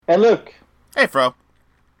Hey, look, Hey, Fro.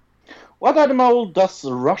 what animal does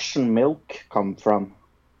Russian milk come from?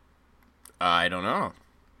 I don't know.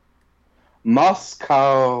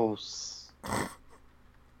 Moscows.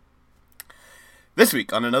 This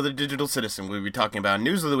week on Another Digital Citizen, we'll be talking about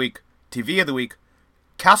News of the Week, TV of the Week,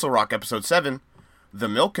 Castle Rock Episode 7, The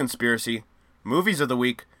Milk Conspiracy, Movies of the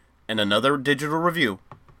Week, and another digital review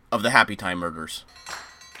of the Happy Time Murders.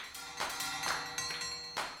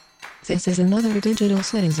 This is Another Digital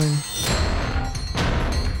Citizen.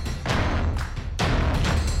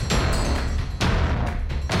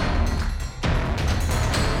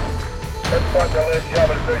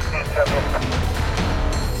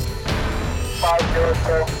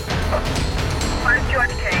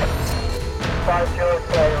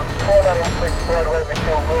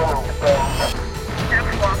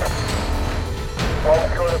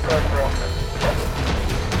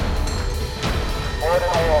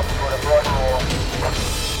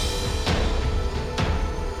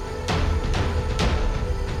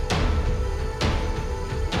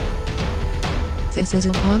 This is a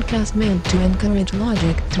podcast meant to encourage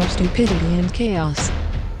logic through stupidity and chaos.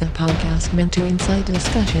 A podcast meant to incite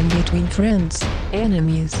discussion between friends,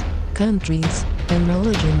 enemies, countries, and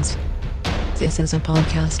religions. This is a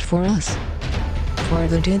podcast for us. For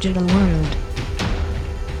the digital world.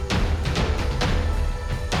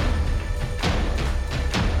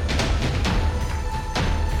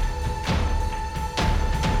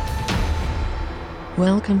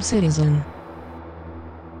 Welcome, citizen.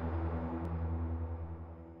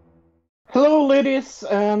 Hello, ladies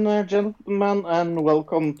and gentlemen, and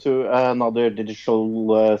welcome to another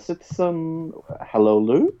Digital Citizen. Hello,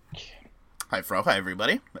 Luke. Hi, Fro. Hi,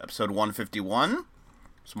 everybody. Episode 151.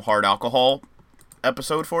 Some hard alcohol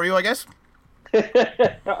episode for you, I guess.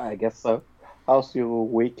 I guess so. How's your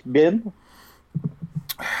week been?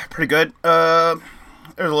 Pretty good.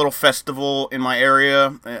 There's a little festival in my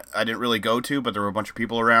area I didn't really go to, but there were a bunch of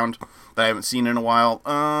people around that I haven't seen in a while.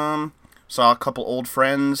 Saw a couple old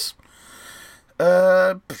friends.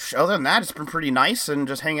 Other than that, it's been pretty nice and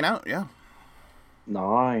just hanging out, yeah.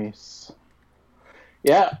 Nice.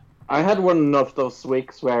 Yeah, I had one of those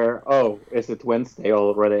weeks where, is it Wednesday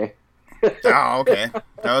already? Oh, okay.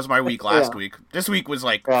 That was my week last Yeah. week. This week was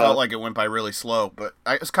felt like it went by really slow, but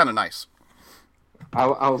it's kind of nice.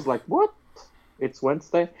 I was like, what? It's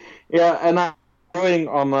Wednesday? Yeah, and I'm going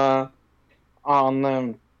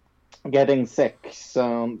on getting sick,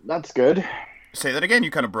 so that's good. Say that again, you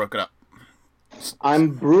kind of broke it up.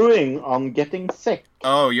 I'm brewing on getting sick.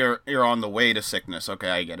 Oh, you're on the way to sickness. Okay,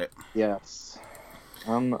 I get it. Yes.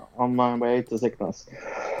 I'm on my way to sickness.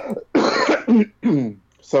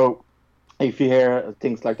 So, if you hear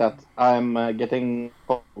things like that, I'm getting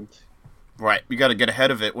cold. Right, you got to get ahead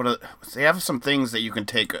of it. They have some things that you can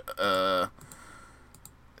take,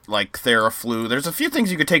 like Theraflu. There's a few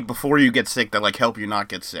things you could take before you get sick that help you not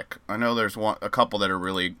get sick. I know there's a couple that are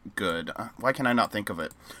really good. Why can I not think of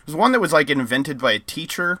it? There's one that was invented by a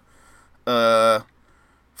teacher,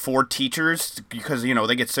 for teachers because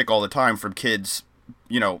they get sick all the time from kids,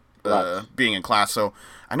 Right. being in class. So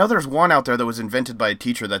I know there's one out there that was invented by a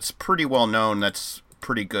teacher that's pretty well known. That's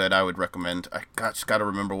pretty good. I would recommend. Just got to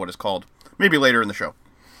remember what it's called. Maybe later in the show.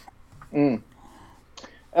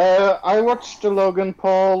 I watched the Logan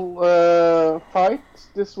Paul fight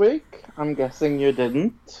this week. I'm guessing you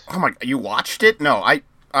didn't. Oh my! You watched it? No, I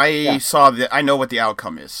Yeah. saw that. I know what the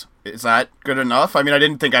outcome is. Is that good enough? I mean, I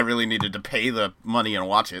didn't think I really needed to pay the money and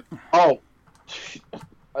watch it. Oh,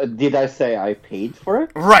 did I say I paid for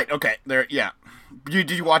it? Right. Okay. There. Yeah.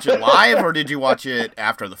 Did you watch it live or did you watch it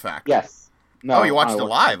after the fact? Yes. No. Oh, you watched I it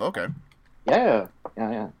live. Okay. Yeah.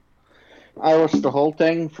 I watched the whole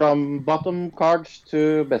thing from bottom card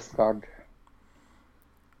to best card.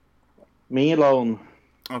 Me alone.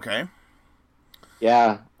 Okay.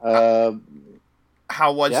 Yeah.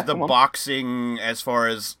 How was Yeah, the come on. boxing as far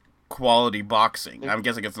as quality boxing? I'm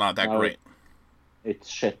guessing it's not that No. great. It's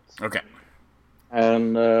shit. Okay.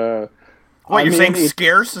 And What, I you're mean, saying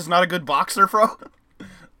Scarce is not a good boxer, bro?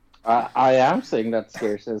 I am saying that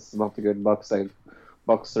Scarce is not a good boxer.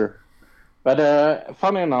 But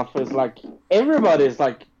funny enough, it's everybody's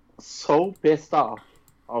so pissed off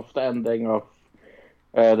of the ending of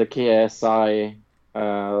the KSI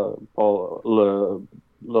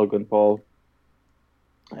Logan Paul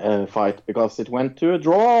fight because it went to a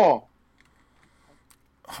draw.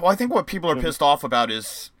 Well, I think what people are pissed off about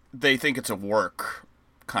is they think it's a work,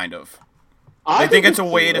 kind of. I They think it's a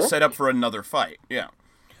it's way to work. set up for another fight. Yeah.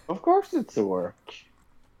 Of course, it's a work.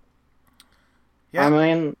 Yeah. I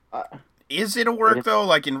mean, Is it a work It- though?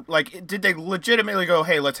 Did they legitimately go,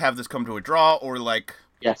 "Hey, let's have this come to a draw," or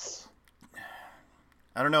yes.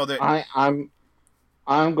 I don't know that.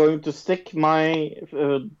 I'm going to stick my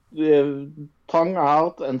tongue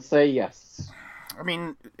out and say yes. I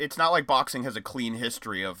mean, it's not like boxing has a clean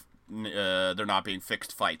history of there not being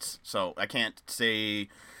fixed fights, so I can't say.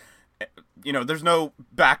 There's no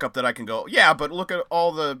backup that I can go. Yeah, but look at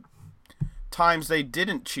all the times they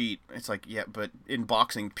didn't cheat. It's like, yeah, but in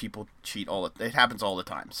boxing, people cheat it happens all the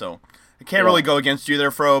time. So I can't really go against you there,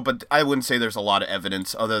 Fro. But I wouldn't say there's a lot of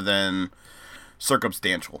evidence other than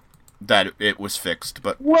circumstantial that it was fixed.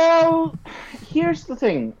 But well, here's the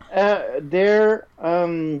thing.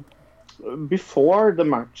 Before the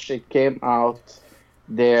match, it came out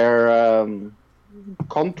their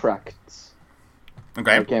contracts.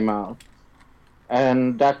 Okay. Came out,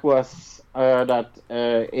 and that was that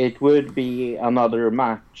it would be another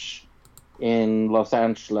match in Los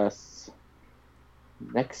Angeles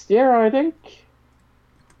next year, I think.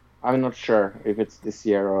 I'm not sure if it's this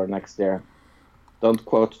year or next year. Don't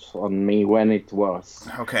quote on me when it was.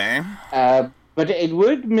 Okay. But it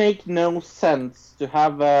would make no sense to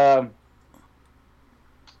have a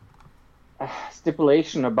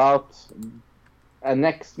stipulation about a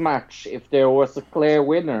next match if there was a clear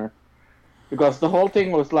winner. Because the whole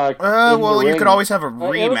thing was like... well, you could always have a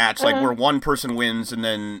rematch, like where one person wins and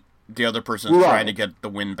then the other person's trying to get the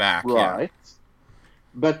win back. Right. Yeah.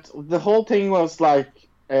 But the whole thing was like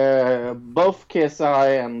both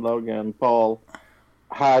KSI and Logan Paul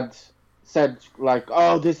had said like,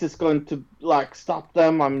 oh, this is going to like stop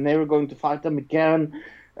them. I'm never going to fight them again.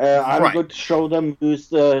 I'm going to show them who's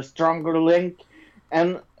the stronger link.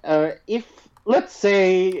 And if, let's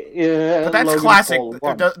say... but that's Logan classic.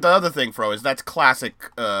 Paul The other thing, Fro, is that's classic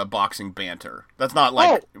boxing banter. That's not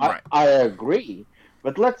like... I agree.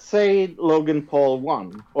 But let's say Logan Paul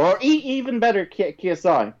won. Or even better,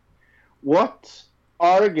 KSI. What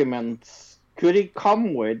arguments could he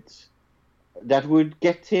come with that would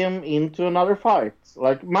get him into another fight?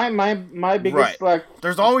 Like, my biggest... like.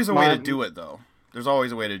 There's always a way to do it, though. There's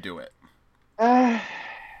always a way to do it.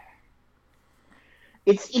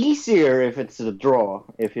 It's easier if it's a draw,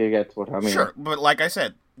 if you get what I mean. Sure, but like I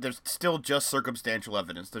said, there's still just circumstantial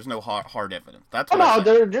evidence. There's no hard evidence. That's what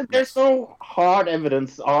there's no hard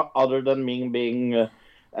evidence other than me being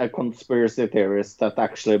a conspiracy theorist that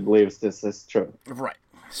actually believes this is true. Right.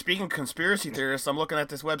 Speaking of conspiracy theorists, I'm looking at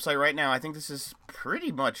this website right now. I think this is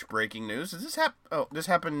pretty much breaking news. Does this this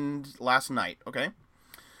happened last night, okay?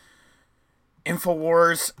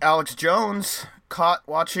 InfoWars Alex Jones caught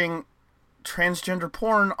watching transgender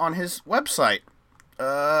porn on his website.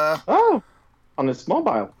 On his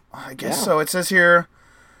mobile. I guess so. It says here,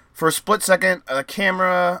 for a split second, a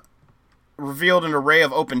camera revealed an array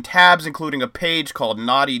of open tabs, including a page called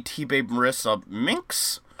Naughty T-Babe Marissa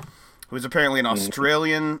Minx, who is apparently an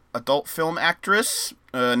Australian adult film actress,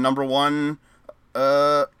 number one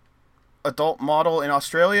adult model in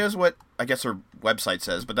Australia is what I guess her website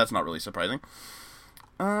says, but that's not really surprising.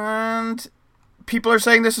 And people are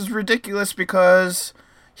saying this is ridiculous because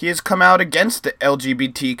he has come out against the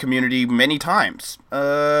LGBT community many times.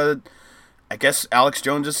 I guess Alex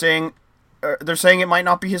Jones is saying, they're saying it might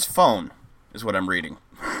not be his phone, is what I'm reading.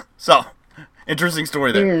 So, interesting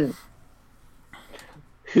story there.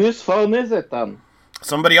 Whose phone is it then?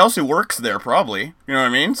 Somebody else who works there, probably. You know what I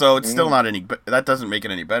mean? So it's still not any... that doesn't make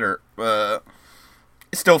it any better.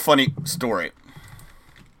 It's still a funny story.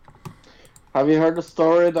 Have you heard the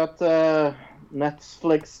story that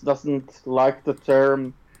Netflix doesn't like the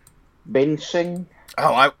term binging?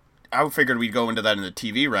 Oh, I figured we'd go into that in the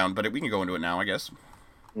TV round, but we can go into it now, I guess.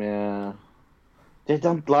 Yeah. They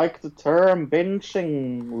don't like the term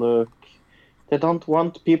binging, Luke. They don't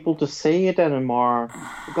want people to say it anymore.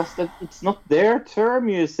 Because it's not their term,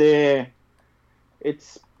 you see.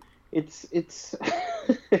 It's... It's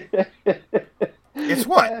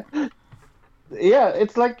what? Yeah,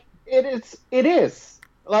 it's like... It is.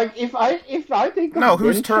 Like, if I think of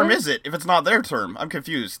whose term is it? If it's not their term, I'm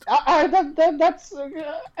confused. That's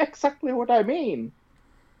exactly what I mean.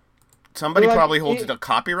 Somebody probably holds the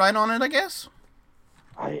copyright on it, I guess?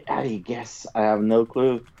 I guess. I have no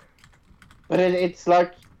clue. But it's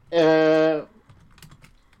like... we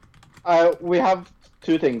have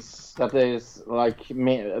two things that is, like,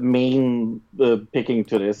 main picking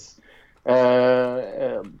to this.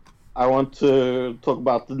 I want to talk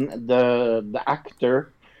about the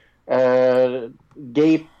actor,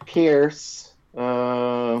 Guy Pearce.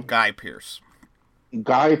 Guy Pearce,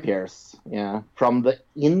 yeah. From The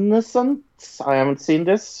Innocent. I haven't seen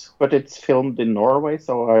this, but it's filmed in Norway,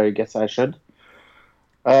 so I guess I should.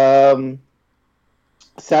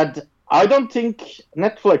 Said, I don't think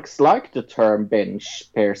Netflix liked the term binge,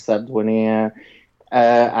 Pearce said when he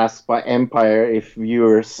asked by Empire if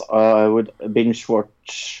viewers would binge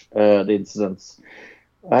watch the incidents.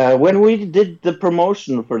 When we did the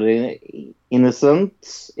promotion for the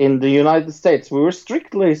Innocent in the United States, we were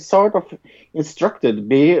strictly sort of instructed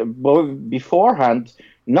beforehand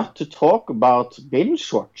not to talk about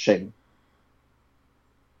binge watching.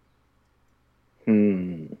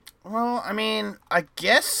 Well, I mean, I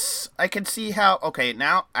guess I can see how... Okay,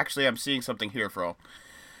 now, actually, I'm seeing something here, Fro.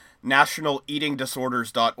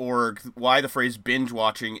 NationalEatingDisorders.org, why the phrase binge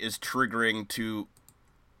watching is triggering to...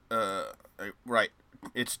 right.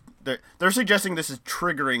 They're suggesting this is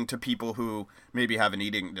triggering to people who maybe have an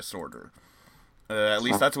eating disorder. At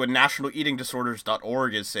least that's what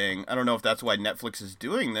NationalEatingDisorders.org is saying. I don't know if that's why Netflix is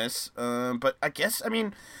doing this, but I guess, I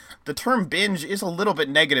mean, the term binge is a little bit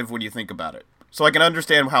negative when you think about it. So I can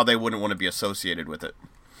understand how they wouldn't want to be associated with it.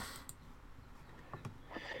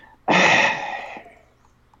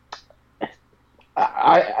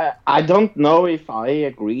 I don't know if I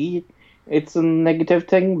agree it's a negative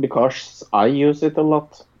thing, because I use it a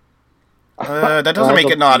lot. That doesn't make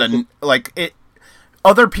it not a... Like, it...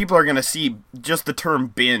 Other people are going to see just the term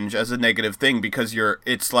binge as a negative thing because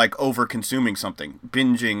it's like over-consuming something.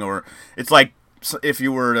 Binging, or... It's like if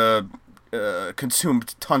you were to consume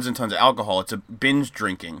tons and tons of alcohol, it's a binge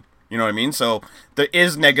drinking. You know what I mean? So there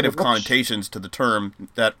is negative connotations to the term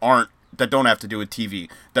that don't have to do with TV,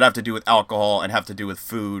 that have to do with alcohol and have to do with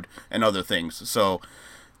food and other things. So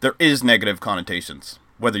there is negative connotations,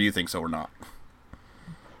 whether you think so or not.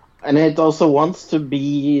 And it also wants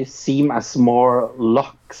to seem as more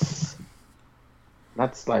luxe.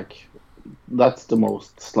 That's the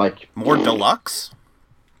most, like... More deluxe?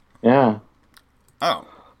 Yeah. Oh.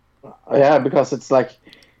 Yeah, because it's like...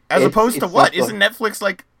 As opposed to what? Isn't Netflix,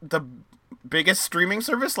 like, the biggest streaming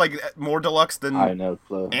service? Like, more deluxe than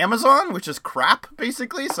Amazon, which is crap,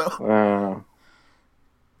 basically, so...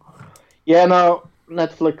 Yeah, no,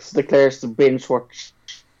 Netflix declares the binge watch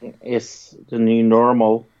is the new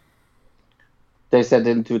normal. They said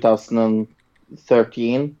in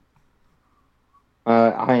 2013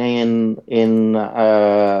 in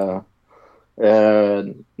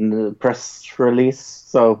the press release.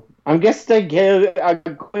 So I guess they are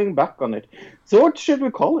going back on it. So what should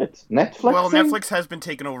we call it? Netflix? Well, Netflix has been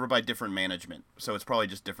taken over by different management, so it's probably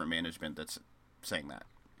just different management that's saying that.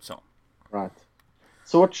 So right.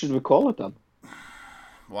 So what should we call it then?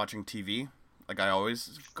 Watching TV, like I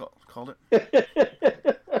always called it.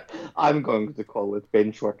 I'm going to call it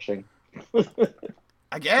binge watching.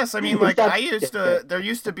 I guess. I mean, like there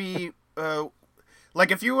used to be, like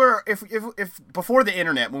if before the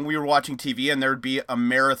internet, when we were watching TV and there'd be a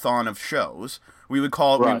marathon of shows, we would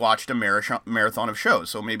call it, we watched a marathon of shows.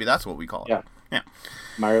 So maybe that's what we call it. Yeah.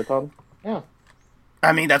 Marathon. Yeah.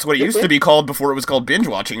 I mean, that's what it used to be called before it was called binge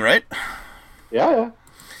watching, right? Yeah.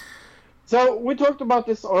 So we talked about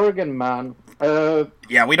this Oregon man.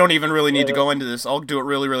 Yeah, we don't even really need to go into this. I'll do it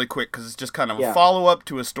really, really quick because it's just kind of a follow-up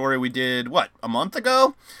to a story we did, a month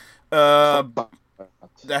ago? That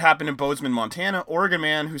happened in Bozeman, Montana. Oregon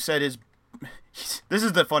man who said this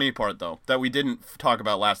is the funny part, though, that we didn't talk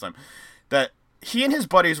about last time. That he and his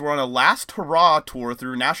buddies were on a last hurrah tour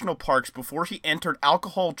through national parks before he entered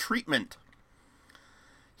alcohol treatment.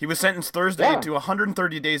 He was sentenced Thursday to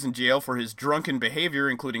 130 days in jail for his drunken behavior,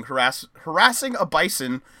 including harassing a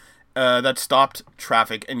bison that stopped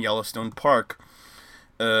traffic in Yellowstone Park.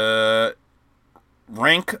 Rank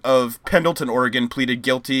of Pendleton, Oregon, pleaded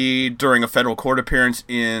guilty during a federal court appearance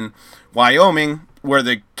in Wyoming, where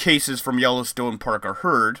the cases from Yellowstone Park are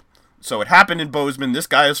heard. So it happened in Bozeman. This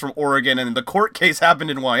guy is from Oregon, and the court case happened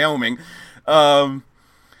in Wyoming. The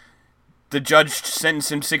judge sentenced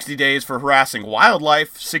him 60 days for harassing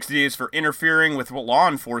wildlife, 60 days for interfering with law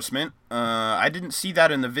enforcement. I didn't see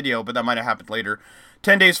that in the video, but that might have happened later.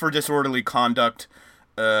 10 days for disorderly conduct.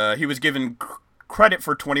 He was given credit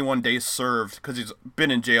for 21 days served because he's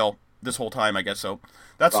been in jail this whole time, I guess so.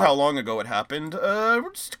 That's how long ago it happened.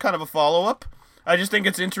 Just kind of a follow-up. I just think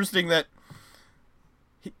it's interesting that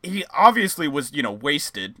he obviously was,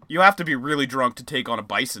 wasted. You have to be really drunk to take on a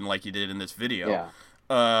bison like he did in this video. Yeah.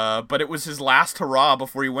 But it was his last hurrah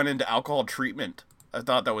before he went into alcohol treatment. I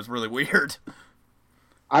thought that was really weird.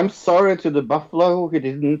 I'm sorry to the buffalo. He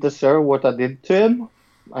didn't deserve what I did to him.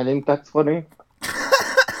 I think that's funny.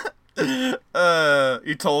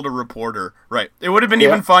 He told a reporter. Right. It would have been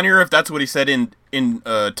even funnier if that's what he said to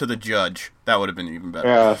the judge. That would have been even better.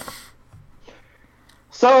 Yeah.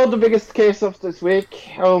 So, the biggest case of this week.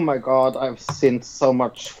 Oh my god, I've seen so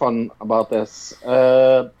much fun about this.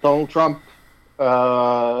 Donald Trump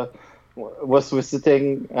was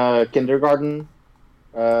visiting kindergarten,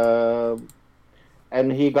 and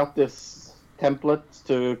he got this template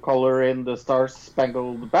to color in the Star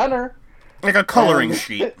Spangled Banner. Like a coloring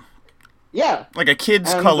sheet. Yeah. Like a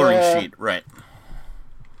kid's coloring sheet, right.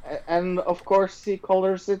 And of course he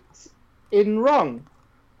colors it in wrong.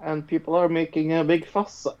 And people are making a big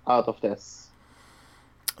fuss out of this.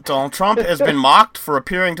 Donald Trump has been mocked for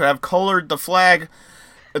appearing to have colored the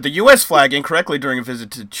U.S. flag incorrectly during a visit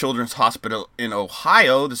to Children's Hospital in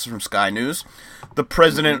Ohio. This is from Sky News. The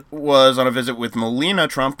president was on a visit with Melania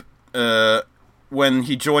Trump when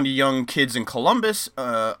he joined young kids in Columbus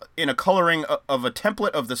in a coloring of a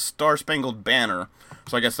template of the Star Spangled Banner.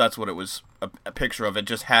 So I guess that's what it was, a picture of. It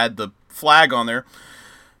just had the flag on there.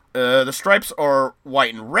 The stripes are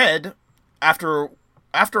white and red. After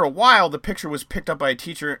a while, the picture was picked up by a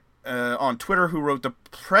teacher on Twitter who wrote, "The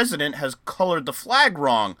president has colored the flag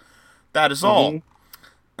wrong. That is all."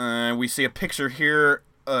 We see a picture here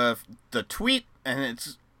of the tweet, and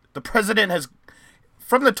it's the president has,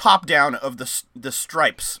 from the top down of the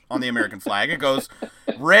stripes on the American flag, it goes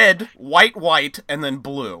red, white, and then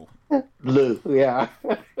blue. Blue, yeah.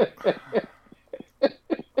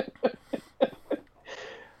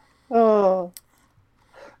 Oh,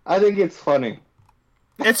 I think it's funny.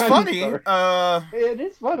 It's funny. It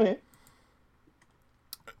is funny.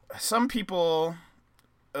 Some people,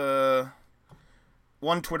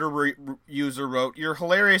 one Twitter user wrote, "You're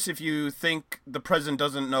hilarious if you think the president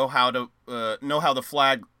doesn't know how the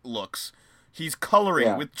flag looks. He's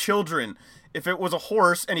coloring with children. If it was a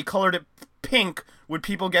horse and he colored it pink, would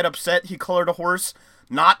people get upset he colored a horse,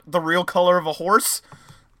 not the real color of a horse?"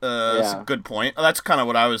 That's a good point. That's kind of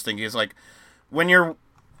what I was thinking. Is like, when you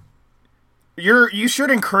should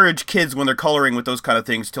encourage kids when they're coloring with those kind of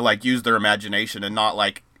things to like use their imagination and not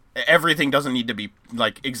like everything doesn't need to be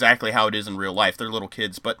like exactly how it is in real life. They're little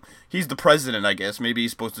kids, but he's the president, I guess. Maybe he's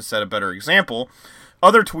supposed to set a better example.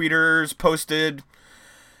 Other tweeters posted,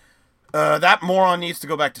 that moron needs to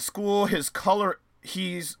go back to school. His coloring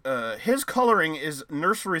is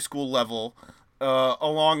nursery school level,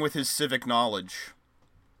 along with his civic knowledge.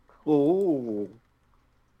 Ooh.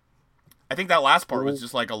 I think that last part was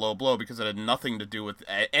just like a low blow because it had nothing to do with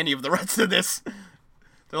any of the rest of this.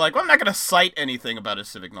 They're like, well, I'm not going to cite anything about his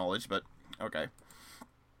civic knowledge, but okay.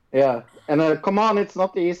 Yeah, and come on, it's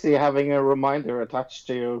not easy having a reminder attached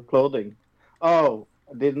to your clothing. Oh,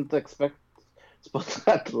 I didn't expect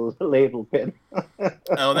that label pin.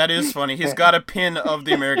 Oh, that is funny. He's got a pin of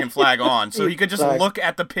the American flag on, so he could just look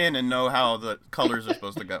at the pin and know how the colors are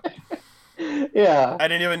supposed to go. Yeah. I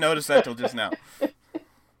didn't even notice that till just now.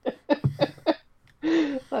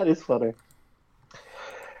 That is funny.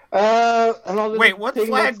 Wait, what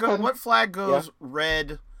flag goes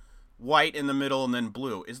red, white in the middle, and then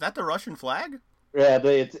blue? Is that the Russian flag? Yeah, it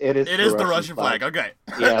is. It is the Russian flag. Okay.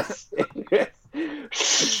 Yes.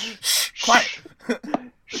 Shh, quiet.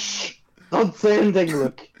 Don't say anything,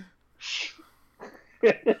 Luke.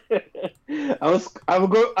 I was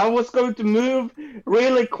going to move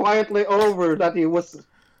really quietly over that he was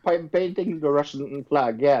painting the Russian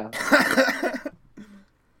flag. Yeah.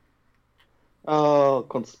 Oh,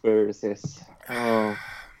 conspiracies. Oh.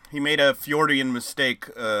 He made a Fjordian mistake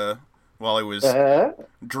while he was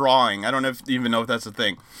drawing. I don't even know if that's a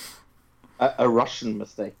thing. A Russian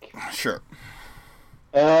mistake. Sure.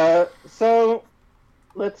 So,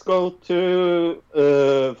 let's go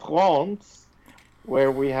to France,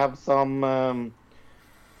 where we have some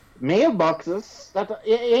mailboxes that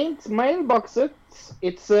ain't mailboxes.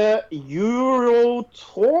 It's a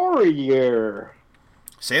Eurotorier.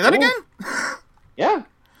 Say that again? Yeah.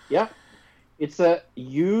 It's a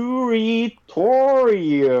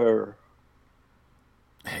Eurotorier.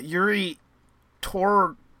 Yuri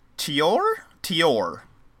Tortior? Tior.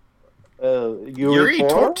 Yuri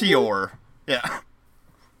Tortior. Yeah.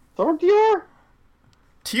 Tortior?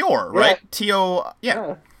 Tior, right? Yeah. T-O...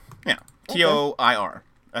 Yeah. T-O-I-R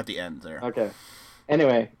at the end there. Okay.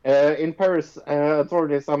 Anyway, in Paris,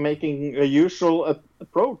 authorities are making a usual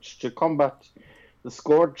approach to combat the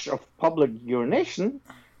scourge of public urination,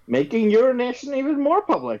 making urination even more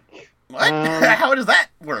public. What? How does that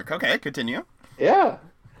work? Okay, continue. Yeah.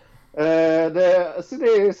 The city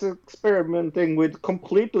is experimenting with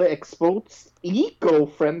completely exposed,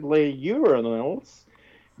 eco-friendly urinals.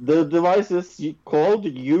 The device is called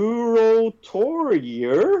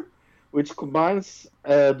Eurotorier, which combines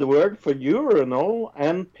the word for urinal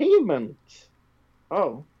and pavement.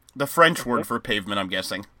 Oh. The French word for pavement, I'm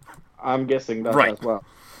guessing. I'm guessing that right. as well.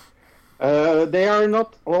 They are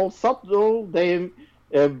not all subtle. They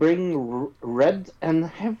bring red and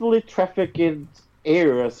heavily trafficked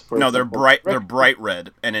areas. They're bright. They're bright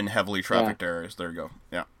red and in heavily trafficked areas. There you go.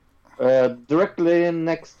 Yeah. Directly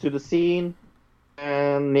next to the scene,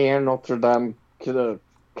 near Notre Dame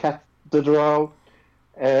Cathedral.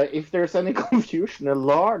 If there's any confusion, a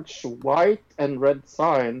large white and red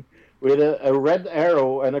sign with a red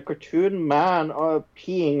arrow and a cartoon man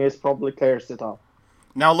peeing is probably clears it up.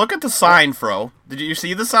 Now look at the sign, Fro. Did you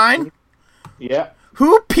see the sign? Yeah.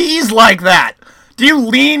 Who pees like that? Do you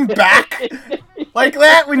lean back like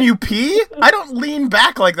that when you pee? I don't lean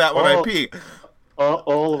back like that when I pee.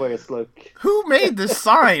 Always look. Who made this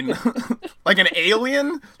sign? Like an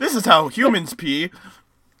alien? This is how humans pee.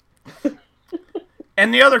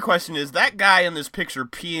 And the other question is, that guy in this picture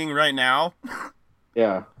peeing right now?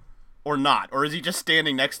 Yeah. Or not? Or is he just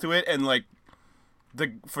standing next to it and, like,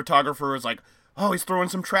 the photographer is like, oh, he's throwing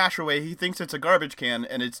some trash away. He thinks it's a garbage can,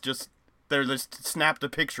 and it's just, they're just snapped a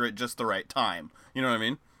picture at just the right time. You know what I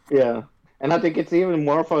mean? Yeah. And I think it's even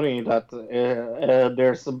more funny that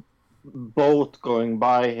there's a boat going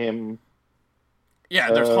by him.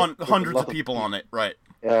 Yeah, there's hundreds of people on it, right.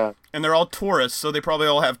 Yeah. And they're all tourists, so they probably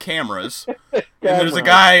all have cameras. And there's a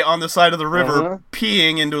guy on the side of the river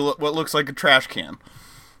peeing into what looks like a trash can.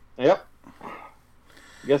 Yep.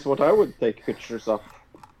 Guess what I would take pictures of.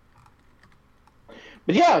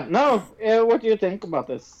 But yeah, no, what do you think about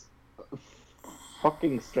this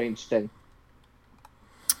fucking strange thing?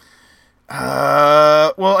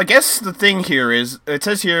 Well, I guess the thing here is, it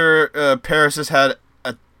says here Paris has had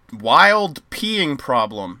a wild peeing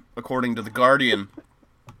problem, according to The Guardian.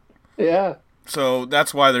 Yeah. So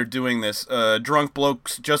that's why they're doing this. Drunk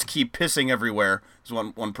blokes just keep pissing everywhere, is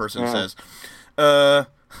what one person says.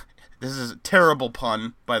 This is a terrible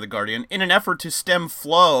pun by The Guardian. In an effort to stem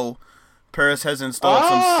flow, Paris has installed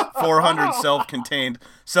some 400 self-contained,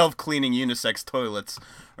 self-cleaning unisex toilets.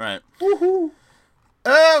 Right. Woohoo!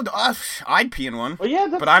 I'd pee in one. Well, yeah,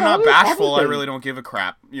 but I'm not bashful. I really don't give a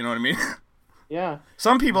crap. You know what I mean? Yeah.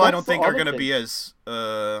 Some people I don't think are going to be as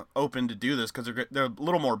open to do this because they're a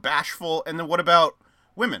little more bashful. And then what about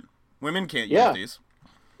women? Women can't use these.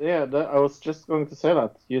 Yeah, I was just going to say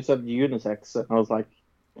that. You said unisex, and I was like,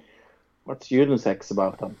 what's unisex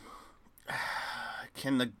about them?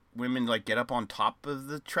 Can the women, like, get up on top of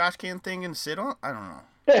the trash can thing and sit on? I don't know.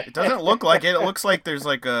 It doesn't look like it. It looks like there's,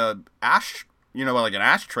 like, a ash, like an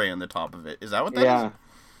ashtray on the top of it. Is that what that is? Yeah.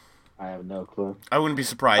 I have no clue. I wouldn't be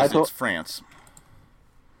surprised. It's France.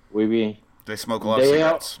 Oui. They smoke a lot of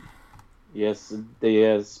cigarettes. Yes,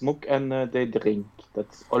 they smoke and they drink.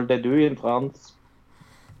 That's all they do in France.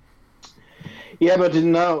 Yeah, but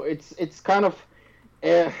no, it's kind of.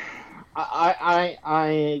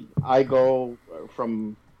 I go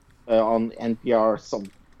from on NPR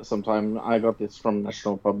sometime. I got this from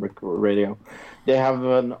National Public Radio. They have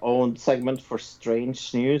an own segment for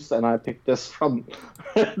strange news, and I picked this from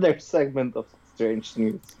their segment of strange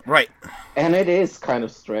news. Right. And it is kind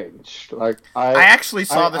of strange. Like I actually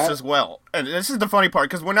saw this as well. And this is the funny part,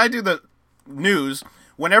 because when I do the news,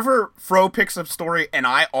 whenever Fro picks a story and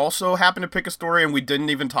I also happen to pick a story and we didn't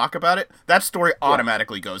even talk about it, that story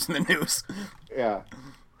automatically goes in the news. Yeah.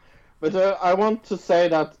 But I want to say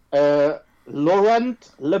that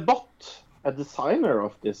Laurent Lebot, a designer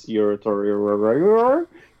of this Eurotory,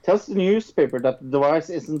 tells the newspaper that the device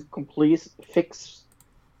isn't a complete fix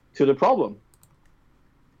to the problem.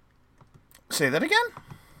 Say that again?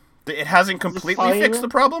 It hasn't completely fixed the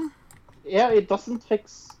problem? Yeah, it doesn't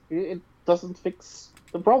fix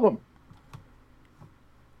the problem.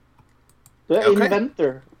 The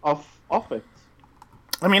inventor of it.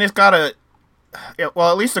 I mean, it's got a... Yeah,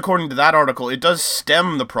 well, at least according to that article, it does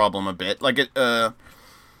stem the problem a bit. Like,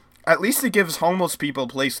 at least it gives homeless people a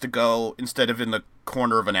place to go instead of in the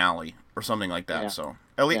corner of an alley or something like that. Yeah. So,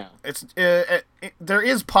 at least it's there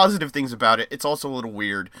is positive things about it. It's also a little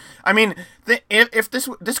weird. I mean, if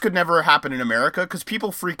this could never happen in America, because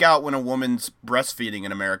people freak out when a woman's breastfeeding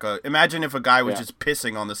in America. Imagine if a guy was just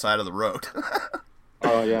pissing on the side of the road.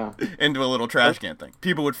 Oh yeah, into a little trash can thing.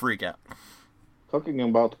 People would freak out. Talking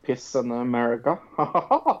about piss in America,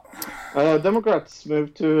 Democrats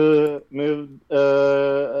moved to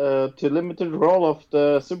limited role of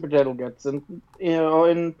the superdelegates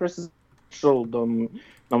in presidential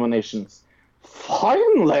nominations.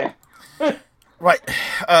 Finally, right.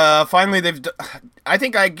 Finally, I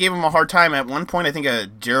think I gave them a hard time at one point. I think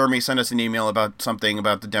Jeremy sent us an email about something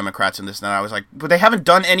about the Democrats and this and that. I was like, but they haven't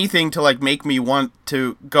done anything to like make me want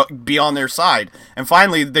to be on their side. And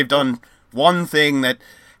finally, they've done one thing that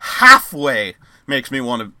halfway makes me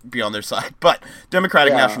want to be on their side. But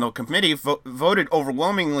Democratic National Committee voted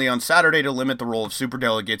overwhelmingly on Saturday to limit the role of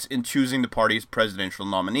superdelegates in choosing the party's presidential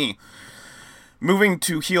nominee. Moving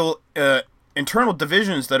to heel internal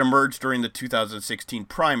divisions that emerged during the 2016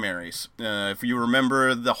 primaries. If you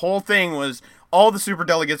remember, the whole thing was all the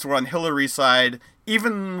superdelegates were on Hillary's side.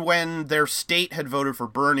 Even when their state had voted for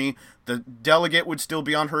Bernie, the delegate would still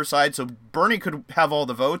be on her side, so Bernie could have all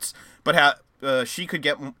the votes, but she could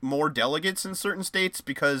get more delegates in certain states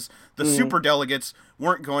because the superdelegates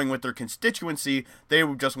weren't going with their constituency. They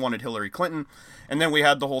just wanted Hillary Clinton. And then we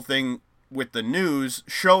had the whole thing with the news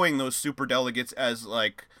showing those superdelegates as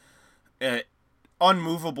like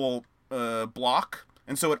unmovable block.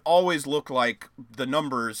 And so it always looked like the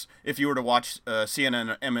numbers, if you were to watch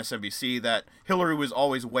CNN or MSNBC, that Hillary was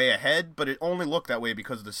always way ahead, but it only looked that way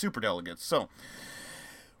because of the superdelegates. So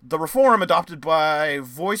the reform adopted by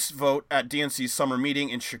voice vote at DNC's summer meeting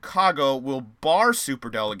in Chicago will bar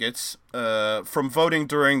superdelegates from voting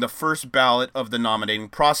during the first ballot of the nominating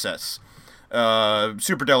process.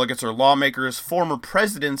 Superdelegates are lawmakers, former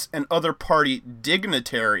presidents, and other party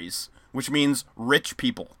dignitaries, which means rich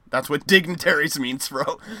people. That's what dignitaries means,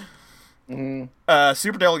 bro.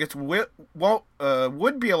 Superdelegates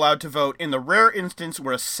would be allowed to vote in the rare instance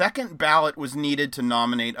where a second ballot was needed to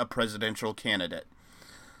nominate a presidential candidate.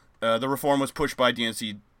 The reform was pushed by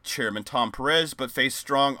DNC Chairman Tom Perez, but faced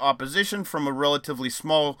strong opposition from a relatively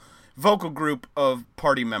small vocal group of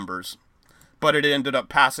party members. But it ended up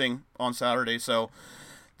passing on Saturday, so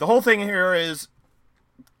the whole thing here is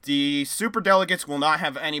the superdelegates will not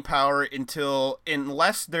have any power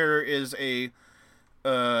unless there is a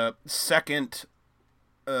second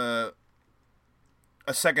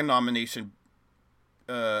nomination,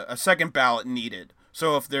 a second ballot needed.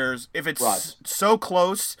 So if it's Right. so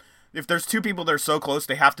close, if there's two people that are so close,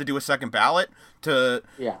 they have to do a second ballot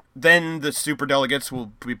then the superdelegates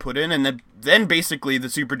will be put in, and then basically the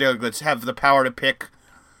superdelegates have the power to pick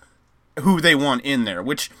who they want in there.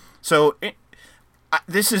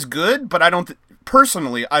 This is good, but I don't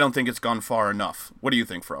think it's gone far enough. What do you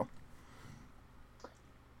think, Fro?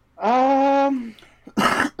 No,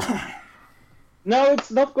 it's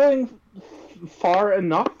not going far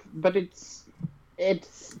enough, but it's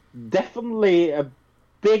definitely a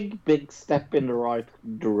big step in the right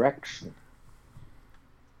direction.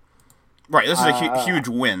 Right, this is a huge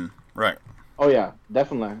win. Right. Oh yeah,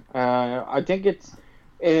 definitely. I think it's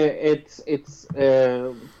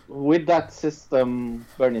with that system,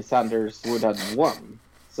 Bernie Sanders would have won.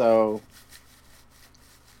 So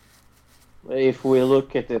if we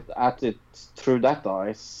look at it through that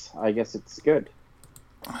eyes, I guess it's good.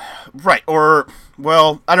 Right, or,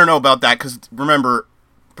 well, I don't know about that, because remember,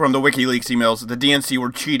 from the WikiLeaks emails, the DNC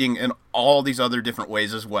were cheating in all these other different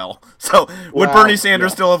ways as well. So, would Bernie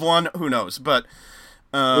Sanders still have won? Who knows? But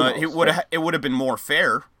it would have been more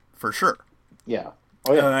fair, for sure. Yeah.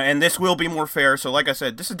 Oh, yeah. And this will be more fair, so like I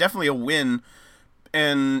said, this is definitely a win,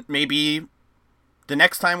 and maybe the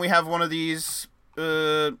next time we have one of these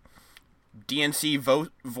DNC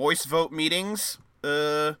voice vote meetings,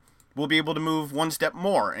 we'll be able to move one step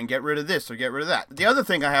more and get rid of this or get rid of that. The other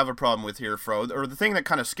thing I have a problem with here, Fro, or the thing that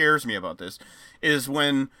kind of scares me about this, is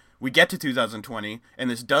when we get to 2020 and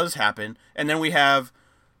this does happen, and then we have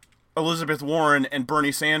Elizabeth Warren and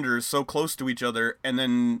Bernie Sanders so close to each other, and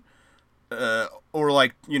then or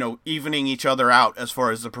like, evening each other out as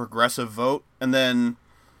far as the progressive vote, and then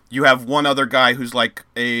you have one other guy who's like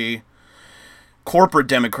a corporate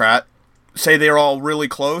Democrat. Say they're all really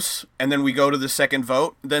close, and then we go to the second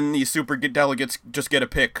vote, then these super delegates just get to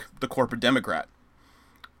pick the corporate Democrat.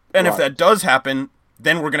 And if that does happen,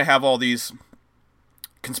 then we're going to have all these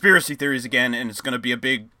conspiracy theories again, and it's going to be a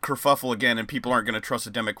big kerfuffle again, and people aren't going to trust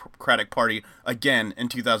the Democratic Party again in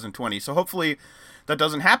 2020. So hopefully that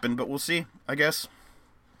doesn't happen, but we'll see, I guess.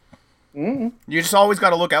 Mm-hmm. You just always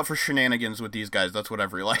got to look out for shenanigans with these guys. That's what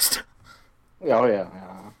I've realized. Oh, yeah.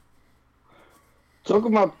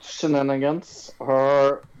 Talking about shenanigans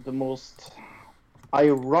are the most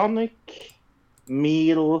ironic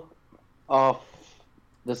meal of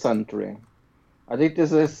the century. I think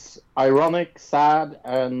this is ironic, sad,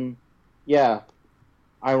 and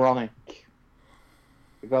ironic.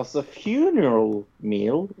 Because the funeral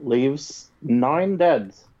meal leaves 9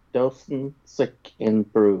 dead, dozen sick in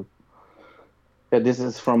Peru. This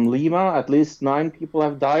is from Lima. At least 9 people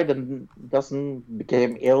have died and dozen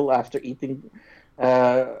became ill after eating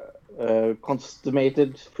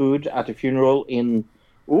consumated food at a funeral in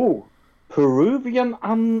Peruvian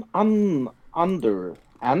Andes?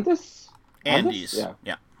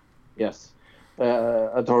 Yeah. Yes.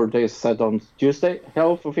 Authorities said on Tuesday.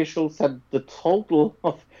 Health officials said the total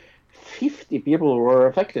of 50 people were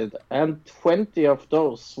affected, and 20 of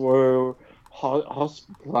those were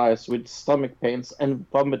hospitalized with stomach pains and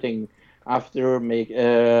vomiting after a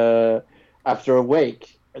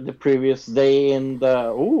wake the previous day in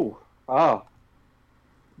the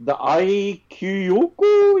Aykuyuku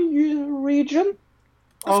region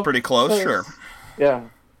That's of pretty close, sure. yeah,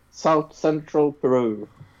 South Central Peru.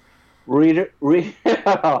 Regional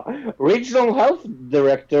Health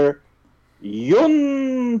Director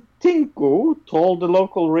Yun Tinku told the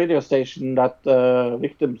local radio station that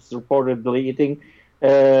victims reportedly eating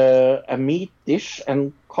a meat dish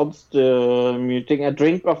and consuming a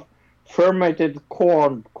drink of fermented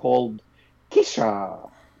corn called kisha.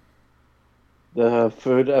 The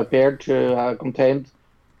food appeared to have contained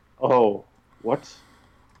what?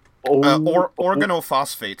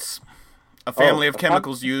 Organophosphates, a family of a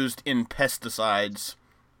chemicals used in pesticides,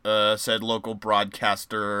 said local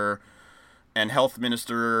broadcaster and health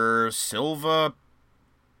minister Silva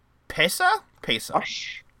Pesa? Pesa.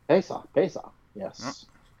 Pesa. Yes.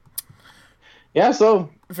 Yeah, so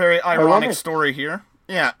very ironic story here.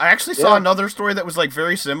 Yeah, I actually saw another story that was like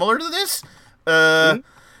very similar to this.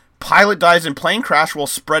 Pilot dies in plane crash while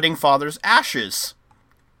spreading father's ashes.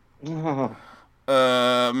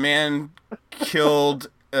 Man killed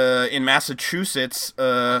in Massachusetts.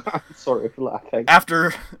 I'm sorry for laughing.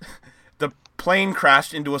 After the plane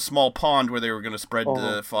crashed into a small pond where they were going to spread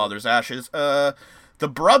the father's ashes.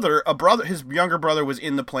 His younger brother was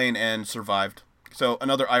in the plane and survived. So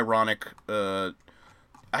another ironic. I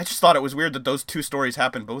just thought it was weird that those two stories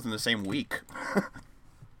happened both in the same week.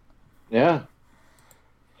 Yeah.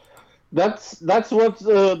 That's what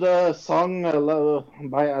the song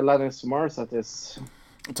by Alanis Morissette is.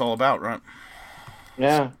 It's all about, right?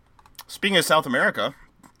 Yeah. Speaking of South America.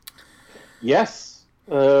 Yes.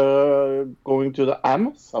 Going to the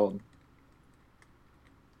Amazon.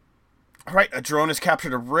 Right, a drone has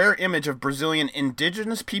captured a rare image of Brazilian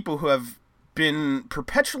indigenous people who have been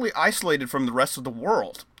perpetually isolated from the rest of the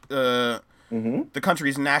world. The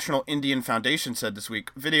country's National Indian Foundation said this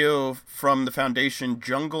week. Video from the foundation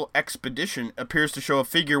Jungle Expedition appears to show a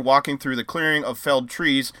figure walking through the clearing of felled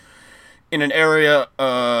trees in an area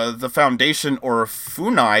the foundation, or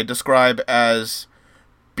FUNAI, describe as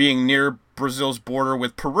being near Brazil's border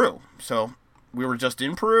with Peru. So we were just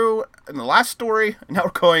in Peru in the last story, and now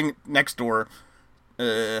we're going next door.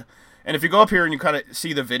 And if you go up here and you kind of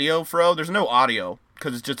see the video, Fro, there's no audio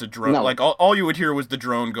because it's just a drone. No. Like all you would hear was the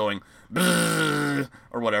drone going or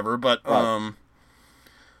whatever. But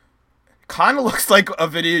kind of looks like a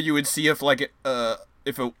video you would see if it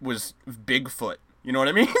was Bigfoot. You know what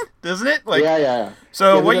I mean? Doesn't it? Like, yeah.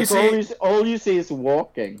 So what you see, all you see is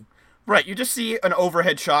walking. Right, you just see an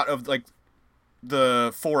overhead shot of like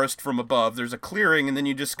the forest from above. There's a clearing, and then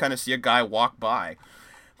you just kind of see a guy walk by.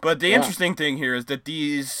 But the interesting thing here is that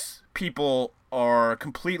these people are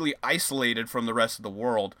completely isolated from the rest of the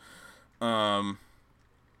world. I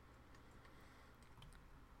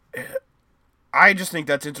just think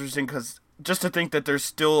that's interesting because just to think that there's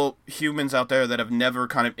still humans out there that have never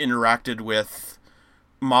kind of interacted with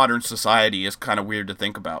modern society is kind of weird to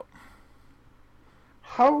think about.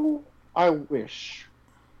 How I wish.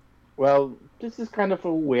 Well, this is kind of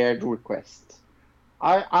a weird request.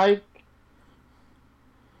 I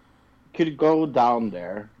could go down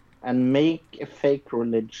there and make a fake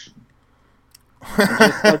religion. And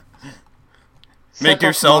just, like, make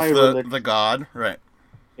yourself the god, right?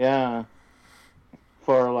 Yeah.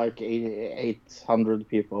 For like 800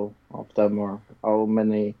 people of them, or how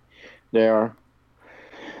many there are.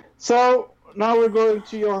 So now we're going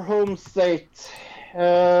to your home state.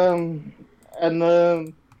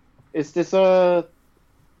 Is this a...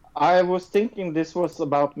 I was thinking this was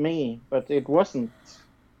about me, but it wasn't.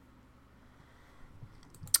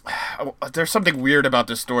 There's something weird about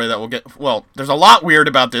this story that we'll get... Well, there's a lot weird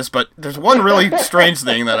about this, but there's one really strange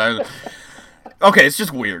thing that I... Okay, it's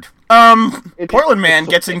just weird. Portland man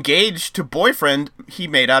gets engaged to boyfriend he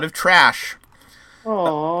made out of trash.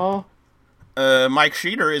 Aww. Mike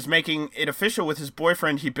Sheeter is making it official with his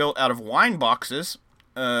boyfriend he built out of wine boxes.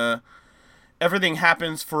 Everything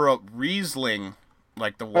happens for a Riesling,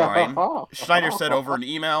 like the wine. Schneider said over an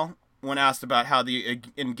email when asked about how the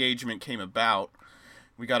engagement came about.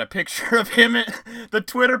 We got a picture of him. The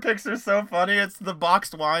Twitter picture is so funny. It's the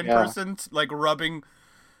boxed wine person, like, rubbing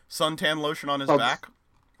suntan lotion on his back.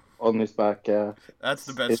 On his back, yeah. That's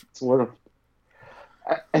the best. It's sort of...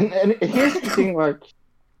 And here's the thing, like,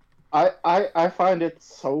 I find it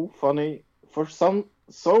so funny for so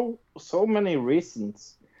many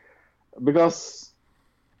reasons, because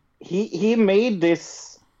he made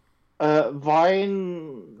this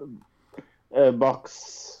wine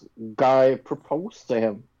box guy propose to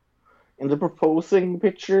him. In the proposing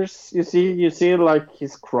pictures, you see like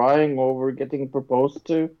he's crying over getting proposed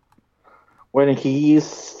to. when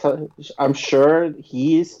I'm sure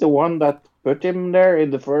he's the one that put him there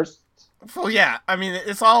in the first. Well, yeah. I mean,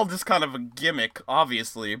 it's all just kind of a gimmick,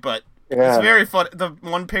 obviously, but Yeah. it's very fun. The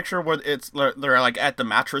one picture where they're like at the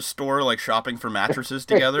mattress store, like shopping for mattresses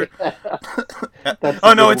together.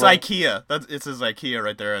 Oh no, it's IKEA. It says IKEA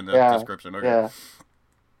right there in the description. Okay. Yeah.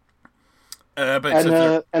 But and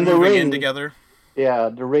they're the moving ring in together. Yeah,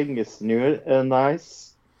 the ring is new,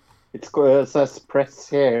 nice. It says press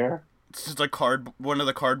here. It's just like one of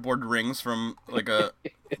the cardboard rings from like a.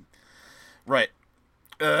 Right.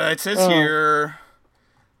 It says here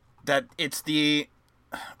that it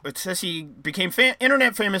says he became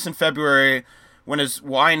internet famous in February when his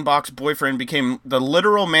wine box boyfriend became the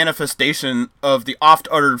literal manifestation of the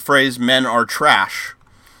oft-uttered phrase "men are trash."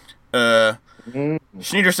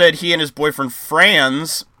 Schneider said he and his boyfriend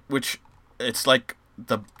Franz, which it's like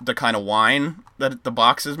the kind of wine that the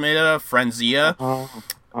box is made out of, Franzia,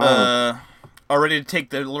 are ready to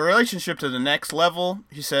take the relationship to the next level.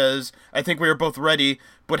 He says, "I think we are both ready,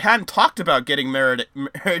 but hadn't talked about getting married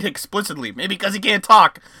explicitly. Maybe because he can't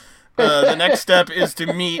talk. The next step is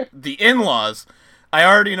to meet the in-laws. I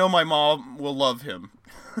already know my mom will love him.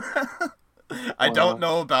 I don't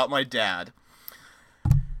know about my dad."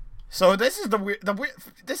 So this is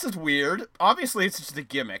this is weird. Obviously, it's just a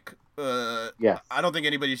gimmick. Yeah. I don't think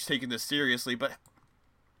anybody's taking this seriously, but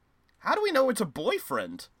how do we know it's a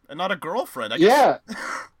boyfriend and not a girlfriend? I guess... Yeah.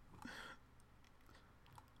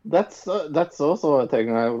 That's also a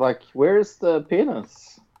thing. Like, where's the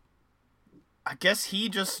penis? I guess he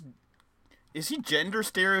just... Is he gender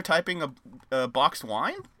stereotyping a boxed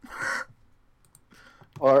wine?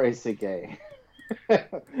 Or is he gay?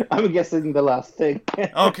 I'm guessing the last thing.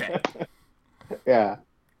 Okay. Yeah.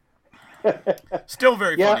 Still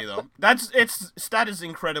very funny, though. That is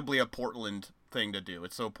incredibly a Portland thing to do.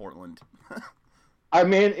 It's so Portland. I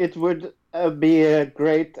mean, it would be a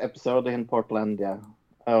great episode in Portland, yeah.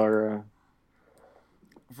 Or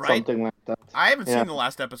something like that. I haven't seen the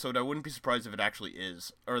last episode. I wouldn't be surprised if it actually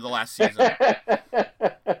is. Or the last season.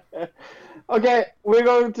 Okay, we're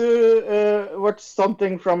going to watch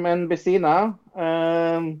something from NBC now.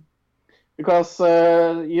 Because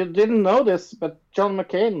you didn't know this, but John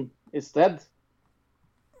McCain is dead.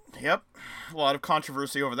 Yep. A lot of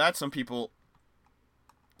controversy over that. Some people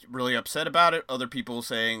really upset about it. Other people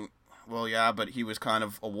saying, well, yeah, but he was kind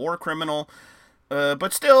of a war criminal.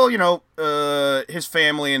 But still, his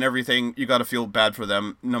family and everything, you got to feel bad for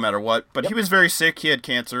them no matter what. But He was very sick. He had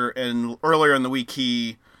cancer. And earlier in the week,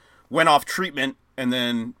 he went off treatment and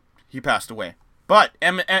then he passed away. But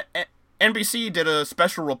NBC did a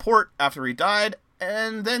special report after he died,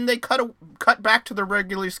 and then they cut back to the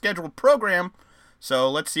regularly scheduled program. So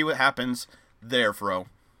let's see what happens there, Fro.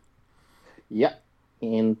 Yeah.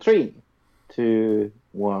 In 3, 2,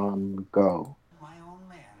 1, go. My own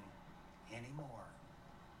man anymore.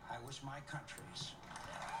 I was my country's.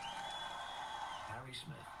 Harry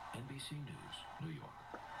Smith, NBC News, New York.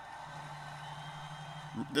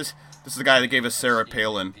 This is the guy that gave us Sarah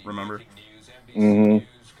Palin, remember? News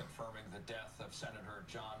confirming the death of Senator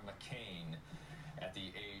John McCain at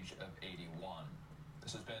the age of 81.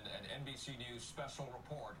 This has been an NBC News special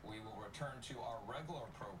report. We will return to our regular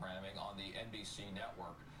programming on the NBC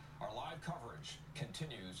network. Our live coverage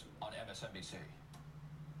continues on MSNBC.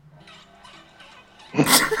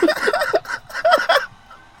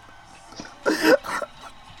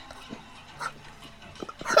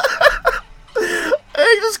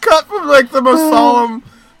 He just cut from like the most solemn,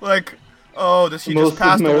 like, oh, he just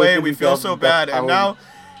passed away. We feel so bad, and now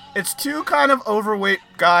it's two kind of overweight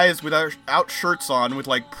guys without shirts on, with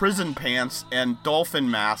like prison pants and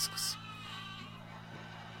dolphin masks.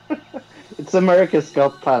 It's America's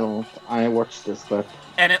Got Talent. I watched this, but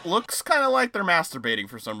and it looks kind of like they're masturbating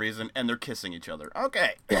for some reason, and they're kissing each other.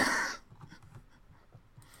 Okay. Yeah.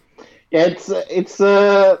 Yeah,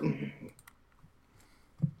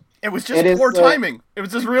 It was just poor timing. It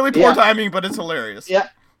was just really poor timing, but it's hilarious. Yeah,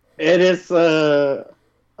 it is, again,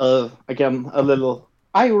 a little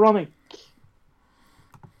ironic.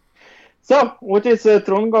 So, what is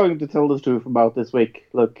Trond going to tell the truth about this week?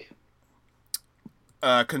 Look.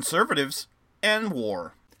 Conservatives and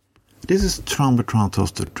war. This is Trond Bertrand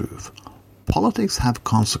tells the truth. Politics have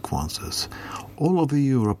consequences. All over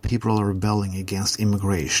Europe, people are rebelling against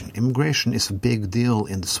immigration. Immigration is a big deal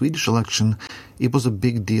in the Swedish election. It was a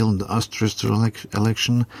big deal in the Austrian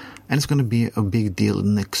election, and it's going to be a big deal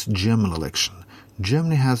in the next German election.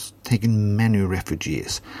 Germany has taken many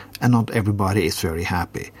refugees, and not everybody is very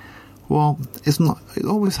happy. Well, it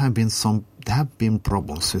always have been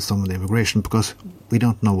problems with some of the immigration because we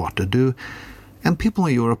don't know what to do, and people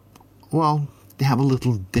in Europe, well, they have a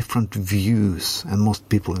little different views, and most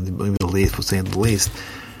people in the Middle East would say the least.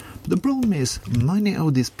 But the problem is, many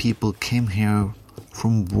of these people came here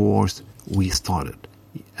from wars we started.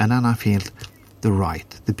 And then I feel the right,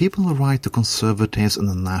 the people on the right, the conservatives and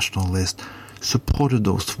the nationalists, supported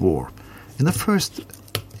those wars. In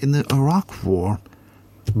the Iraq War,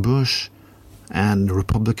 Bush and the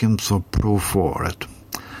Republicans were pro for it.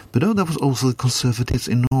 But though there was also the conservatives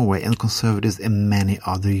in Norway and conservatives in many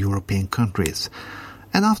other European countries.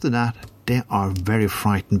 And after that, they are very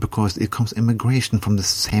frightened because it comes immigration from the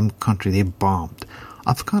same country they bombed.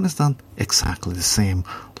 Afghanistan, exactly the same.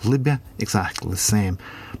 Libya, exactly the same.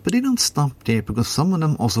 But they don't stop there because some of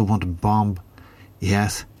them also want to bomb,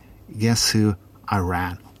 yes, guess who?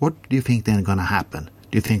 Iran. What do you think then going to happen?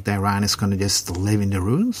 Do you think that Iran is going to just live in the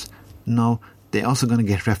ruins? No, they're also going to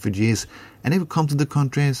get refugees, and they will come to the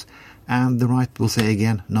countries, and the right will say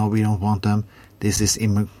again, no, we don't want them. This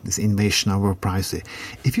invasion of our privacy.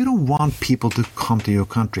 If you don't want people to come to your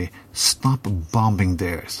country, stop bombing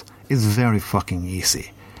theirs. It's very fucking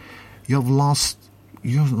easy. You have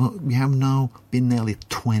now been nearly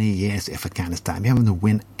 20 years in Afghanistan. You haven't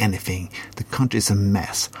won anything. The country is a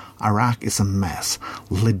mess. Iraq is a mess.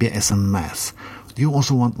 Libya is a mess. Do you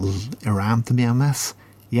also want Iran to be a mess?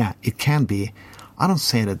 Yeah, it can be. I don't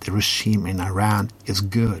say that the regime in Iran is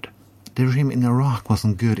good. The regime in Iraq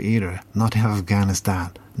wasn't good either. Not in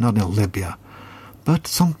Afghanistan. Not in Libya. But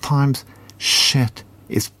sometimes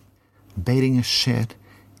baiting a shit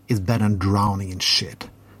is better than drowning in shit.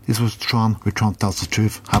 This was Tron, where Tron tells the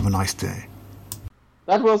truth. Have a nice day.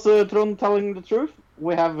 That was Tron telling the truth.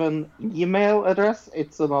 We have an email address.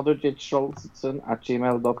 It's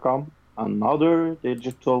anotherdigitalcitizen@gmail.com.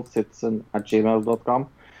 Anotherdigitalcitizen@gmail.com.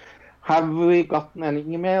 Have we gotten any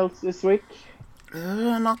emails this week?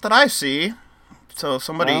 Not that I see. So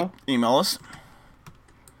somebody email us.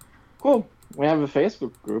 Cool. We have a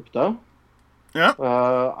Facebook group, though. Yeah.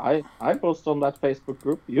 I post on that Facebook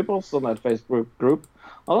group. You post on that Facebook group.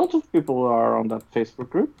 A lot of people are on that Facebook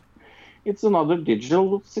group. It's Another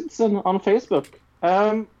Digital Citizen on Facebook.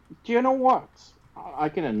 Do you know what? I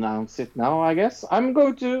can announce it now, I guess. I'm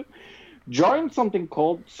going to join something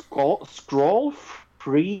called Scroll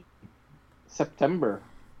Free September.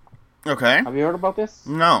 Okay. Have you heard about this?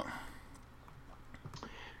 No.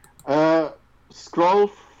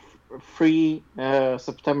 Scroll Free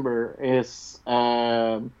September is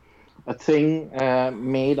a thing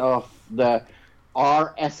made of the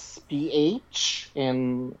RSPH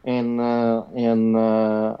in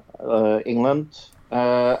England,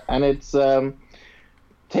 and it's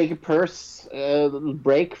take a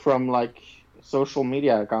break from like social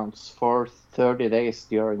media accounts for 30 days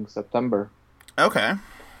during September. Okay.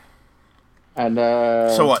 And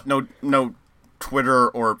so what? No Twitter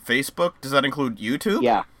or Facebook? Does that include YouTube?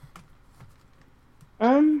 Yeah.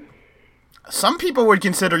 Some people would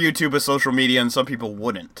consider YouTube a social media, and some people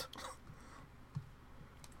wouldn't.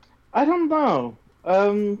 I don't know.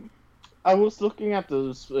 I was looking at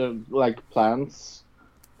those like plans,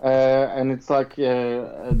 and it's like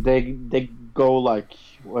they go like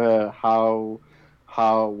what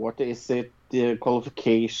is it, the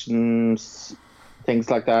qualifications, things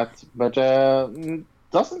like that, but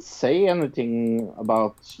doesn't say anything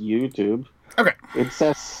about YouTube. Okay. It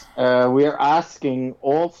says we are asking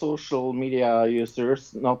all social media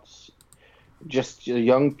users, not just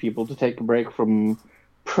young people, to take a break from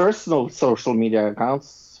personal social media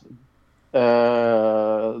accounts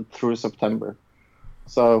through September.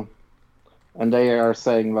 So, and they are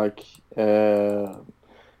saying like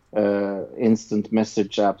instant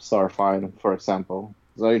message apps are fine, for example.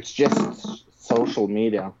 So it's just social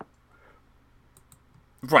media.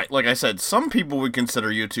 Right, like I said, some people would consider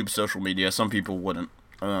YouTube social media, some people wouldn't.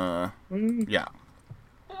 Yeah.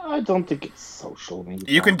 I don't think it's social media.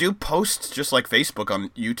 You can do posts just like Facebook on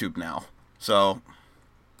YouTube now, so...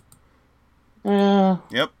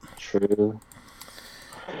 Yep. True.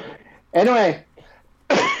 Anyway,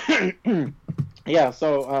 yeah.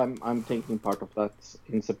 So I'm taking part of that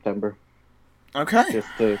in September. Okay.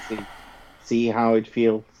 Just to see how it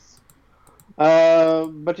feels.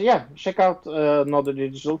 But yeah, check out Another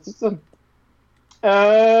Digital Citizen.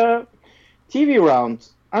 TV round.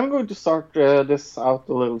 I'm going to start this out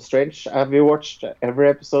a little strange. Have you watched every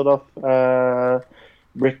episode of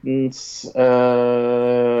Britain's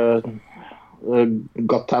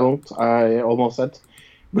Got Talent? I almost said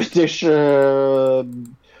British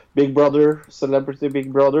Big Brother, Celebrity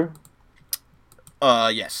Big Brother.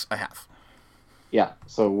 Yes, I have. Yeah,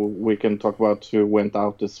 so we can talk about who went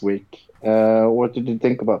out this week. What did you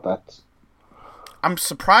think about that? I'm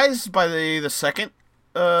surprised by the second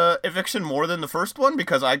eviction more than the first one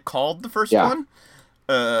because I called the first Yeah. one.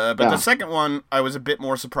 But Yeah. the second one, I was a bit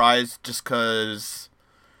more surprised just because...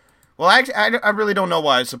 Well, actually, I really don't know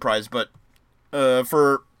why I was surprised, but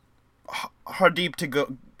for Hardeep to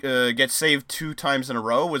go get saved 2 times in a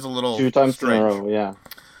row was a little 2 times strange. in a row,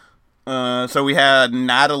 yeah. So we had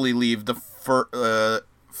Natalie leave the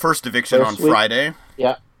first eviction First on week. Friday.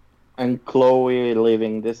 Yeah. And Chloe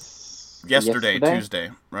leaving this Yesterday, Tuesday,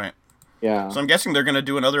 right. Yeah. So I'm guessing they're going to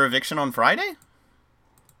do another eviction on Friday?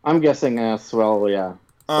 I'm guessing as well, yeah.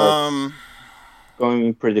 So it's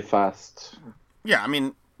going pretty fast. Yeah, I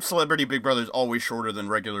mean, Celebrity Big Brother is always shorter than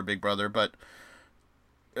regular Big Brother, but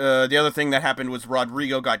the other thing that happened was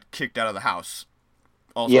Rodrigo got kicked out of the house.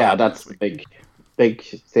 Also Yeah, happened that's this the week. big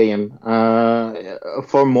theme.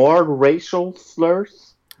 For more racial slurs.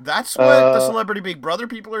 That's what the Celebrity Big Brother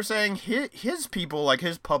people are saying. His people, like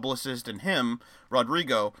his publicist and him,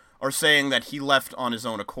 Rodrigo, are saying that he left on his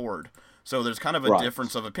own accord. So there's kind of a Right.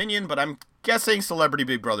 difference of opinion, but I'm guessing Celebrity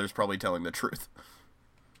Big Brother is probably telling the truth.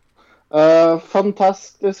 Fun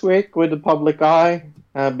task this week with the public eye,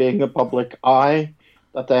 being a public eye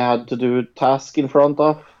that they had to do a task in front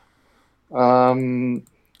of.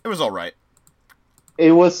 It was all right.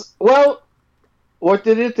 It was, well, what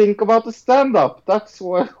did you think about the stand-up? That's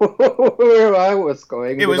where I was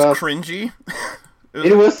going. It was because cringy.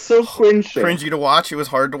 It was so cringy. Cringy to watch. It was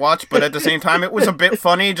hard to watch, but at the same time, it was a bit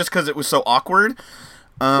funny just because it was so awkward.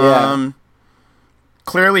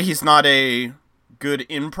 Clearly, he's not a good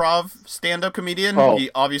improv stand-up comedian. Oh. He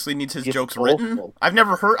obviously needs his He's jokes awful. written. I've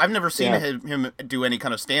never seen Yeah. him do any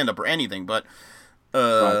kind of stand-up or anything, but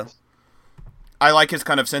Right. I like his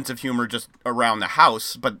kind of sense of humor just around the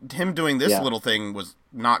house. But him doing this Yeah. little thing was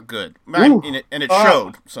not good, Ooh. and it Oh.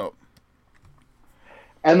 showed. So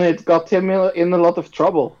And it got him in a lot of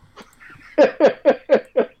trouble. I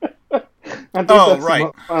think Oh, that's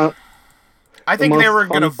right. I The think they most were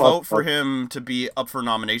going to fun part vote for of- him to be up for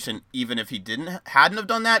nomination, even if he hadn't have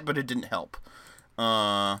done that, but it didn't help.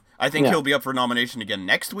 I think Yeah. he'll be up for nomination again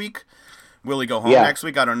next week. Will he go home Yeah. next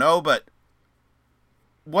week? I don't know, but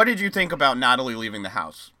what did you think about Natalie leaving the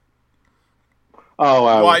house? Oh,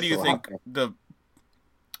 I Why was do you so think happy. the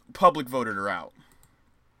public voted her out?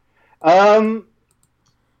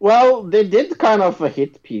 Well, they did kind of a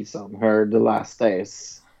hit piece on her the last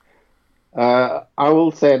days. I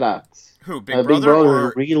will say that. Who, Big Big Brother, Brother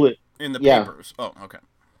or really, in the yeah. papers? Oh, okay.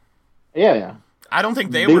 yeah. I don't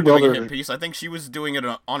think they Big were doing a Brother- hit piece. I think she was doing it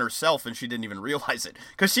on herself, and she didn't even realize it.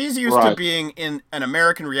 Because she's used to Right. being in an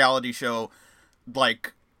American reality show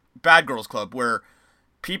like Bad Girls Club, where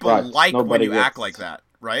people Right. like when Nobody you act gets- like that,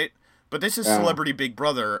 right? But this is Yeah. Celebrity Big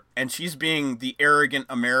Brother, and she's being the arrogant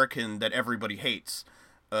American that everybody hates.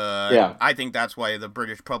 Yeah. I think that's why the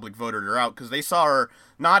British public voted her out, because they saw her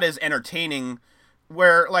not as entertaining,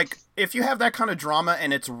 where, like, if you have that kind of drama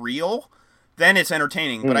and it's real, then it's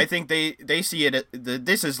entertaining. But I think they see it,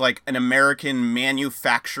 this is like an American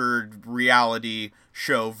manufactured reality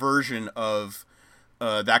show version of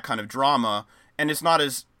that kind of drama, and it's not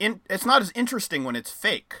as interesting when it's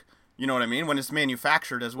fake. You know what I mean? When it's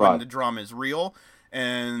manufactured, as when Right. the drama is real.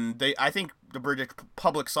 And I think the British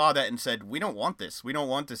public saw that and said, "We don't want this. We don't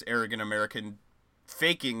want this arrogant American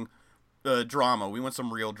faking drama. We want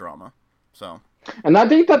some real drama." So And I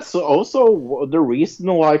think that's also the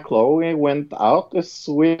reason why Chloe went out this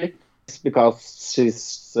week, is because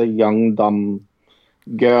she's a young, dumb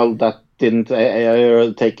girl that didn't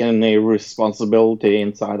take any responsibility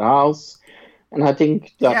inside the house. And I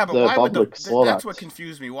think that yeah, but the why would public saw that's that. what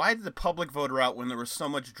confused me. Why did the public vote her out when there was so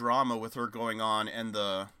much drama with her going on and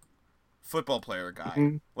the football player guy?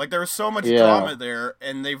 Mhm. Like, there was so much Yeah. drama there,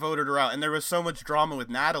 and they voted her out. And there was so much drama with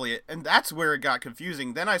Natalie, and that's where it got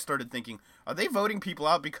confusing. Then I started thinking, are they voting people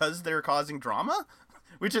out because they're causing drama?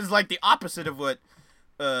 Which is like the opposite of what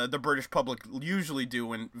the British public usually do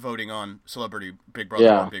when voting on Celebrity Big Brother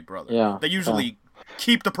Yeah. or Big Brother. Yeah. They usually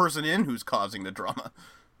keep the person in who's causing the drama.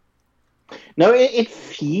 No, it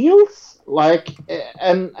feels like,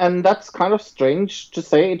 and that's kind of strange to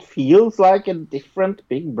say, it feels like a different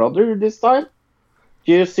Big Brother this time.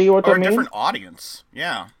 Do you see what Or I a mean? different audience.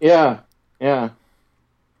 Yeah. Yeah.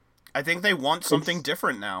 I think they want something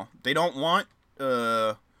different now. They don't want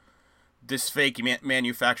this fake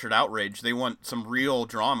manufactured outrage. They want some real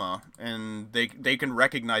drama, and they can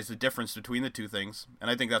recognize the difference between the two things. And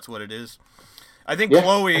I think that's what it is. I think Yeah,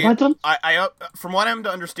 Chloe, and I don't- I from what I'm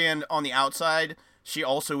to understand on the outside, she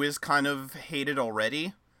also is kind of hated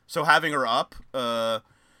already. So having her up,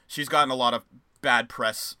 she's gotten a lot of bad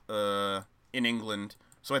press in England.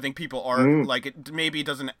 So I think people are like, it maybe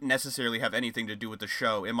doesn't necessarily have anything to do with the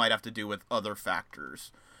show. It might have to do with other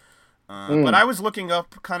factors. But I was looking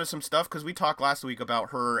up kind of some stuff because we talked last week about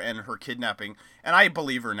her and her kidnapping, and I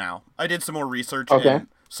believe her now. I did some more research and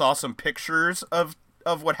saw some pictures of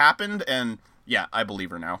what happened, and yeah, I believe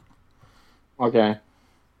her now. Okay.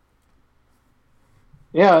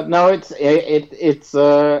 Yeah, no, it's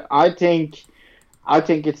I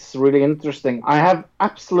think it's really interesting. I have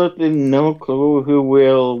absolutely no clue who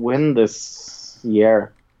will win this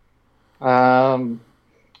year.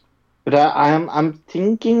 But I'm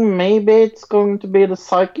thinking maybe it's going to be the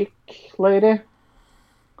psychic lady.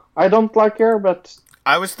 I don't like her, but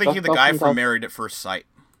I was thinking the guy doesn't from help. Married at First Sight.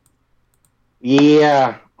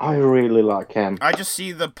 Yeah, I really like him. I just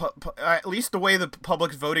see at least the way the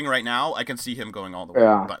public's voting right now, I can see him going all the way.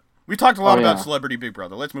 Yeah. But we talked a lot about yeah. Celebrity Big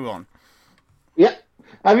Brother. Let's move on. Yeah.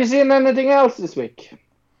 Have you seen anything else this week?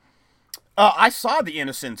 I saw The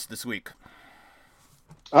Innocents this week.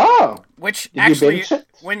 Oh, Which did actually, you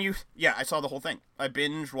binge it? yeah, I saw the whole thing. I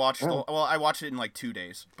binge watched. Oh. I watched it in like 2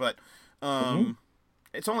 days, but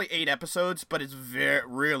it's only 8 episodes, but it's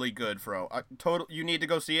really good, Fro. You need to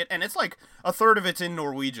go see it, and it's like a third of it's in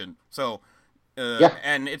Norwegian. So,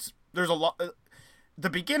 and there's a lot. The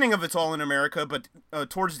beginning of it's all in America, but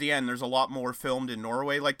towards the end, there's a lot more filmed in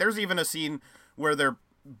Norway. Like, there's even a scene where they're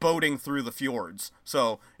boating through the fjords.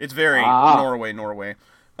 So it's very Norway.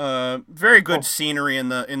 Very good scenery in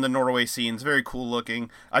the Norway scenes. Very cool looking.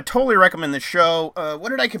 I totally recommend the show. What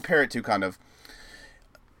did I compare it to? Kind of.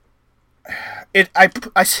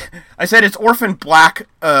 I said it's Orphan Black.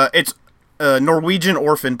 It's Norwegian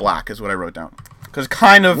Orphan Black is what I wrote down. Because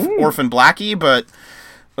kind of Orphan Blacky, but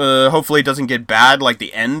hopefully it doesn't get bad like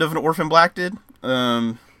the end of an Orphan Black did.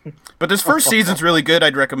 But this first season's really good.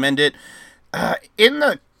 I'd recommend it. In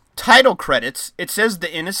the title credits, it says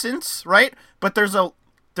The Innocents, right? But there's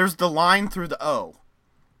the line through the O.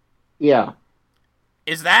 Yeah.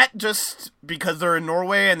 Is that just because they're in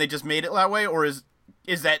Norway and they just made it that way, or is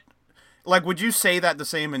that like, would you say that the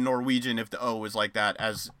same in Norwegian if the O is like that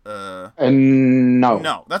as No.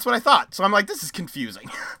 No, that's what I thought. So I'm like, this is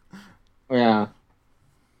confusing. Yeah.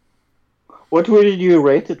 What would you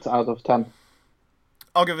rate it out of 10?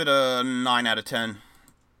 I'll give it a 9 out of 10.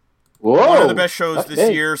 Whoa, One of the best shows that's this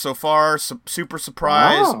big. year so far. Super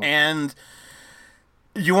surprise. Wow. And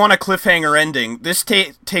you want a cliffhanger ending. This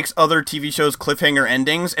takes other TV shows' cliffhanger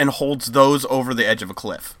endings and holds those over the edge of a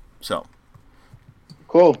cliff. So.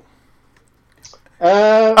 Cool.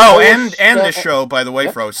 And this show, by the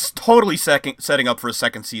way, Fro, is totally setting up for a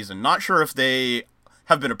second season. Not sure if they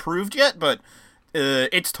have been approved yet, but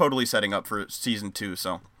it's totally setting up for season 2.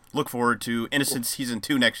 So look forward to Innocent season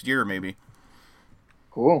 2 next year, maybe.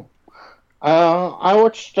 Cool. I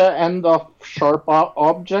watched the end of Sharp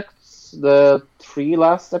Objects, the 3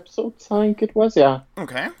 last episodes, I think it was, yeah.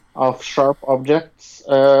 Okay. Of Sharp Objects.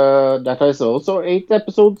 That is also 8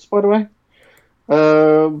 episodes, by the way.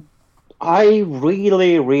 I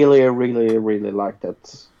really, really, really, really liked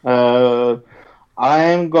it.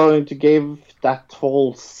 I'm going to give that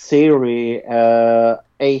whole series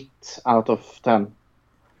 8 out of 10.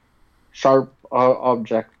 Sharp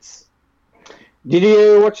Objects. Did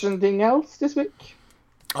you watch anything else this week?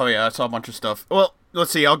 Oh yeah, I saw a bunch of stuff. Well, let's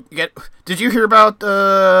see. Did you hear about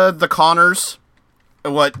the Connors?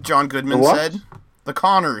 What John Goodman said? The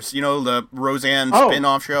Connors. You know, the Roseanne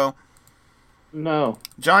spin-off show. No.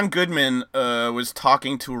 John Goodman was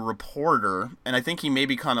talking to a reporter, and I think he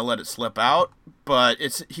maybe kind of let it slip out. But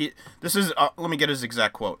This is. Let me get his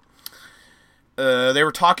exact quote. They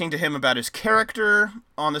were talking to him about his character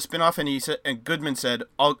on the spinoff, and Goodman said,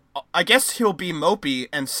 "I guess he'll be mopey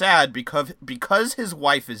and sad because his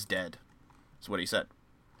wife is dead." That's what he said.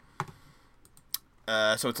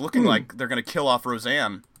 So it's looking like they're going to kill off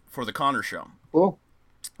Roseanne for the Connor show. Cool.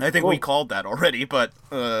 I think we called that already, but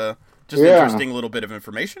just interesting little bit of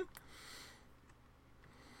information.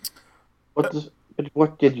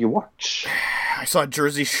 What did you watch? I saw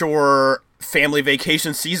Jersey Shore Family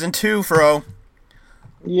Vacation Season 2, Fro.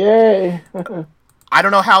 Yay. I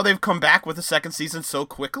don't know how they've come back with a second season so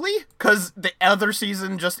quickly, because the other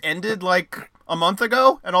season just ended like a month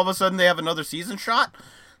ago, and all of a sudden they have another season shot.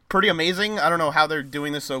 Pretty amazing. I don't know how they're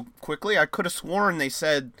doing this so quickly. I could have sworn they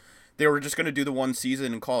said they were just going to do the one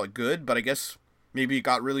season and call it good, but I guess maybe it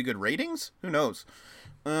got really good ratings? Who knows?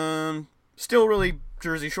 Still really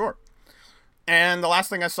Jersey Shore. And the last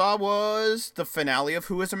thing I saw was the finale of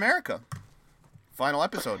Who is America? Final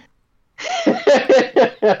episode.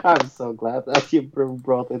 I'm so glad that you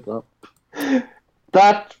brought it up.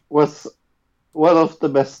 That was one of the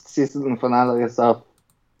best season finales of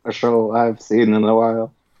a show I've seen in a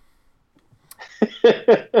while.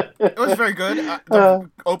 It was very good. The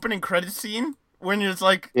opening credit scene, when it's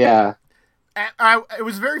like... Yeah. It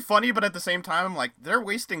was very funny, but at the same time, I'm like, they're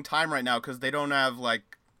wasting time right now because they don't have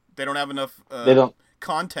enough They don't.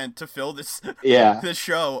 content to fill this Yeah. this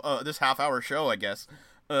show, this half-hour show, I guess.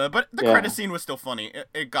 But the Yeah. credit scene was still funny.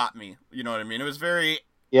 It got me. You know what I mean? It was very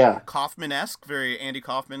Yeah. Kaufman-esque, very Andy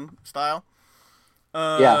Kaufman style.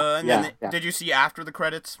 Yeah, And then yeah. did you see after the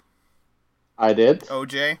credits, I did.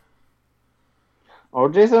 OJ?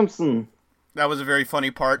 O.J. Simpson. That was a very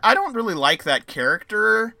funny part. I don't really like that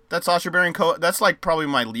character. That's Sacha Baron Cohen. That's like probably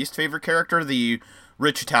my least favorite character, the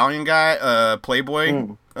rich Italian guy,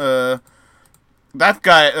 Playboy. That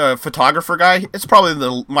guy, photographer guy. It's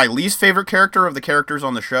probably my least favorite character of the characters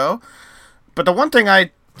on the show. But the one thing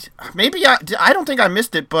I don't think I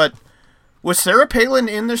missed it, but was Sarah Palin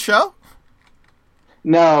in the show?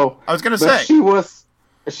 No. I was gonna but say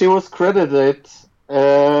she was credited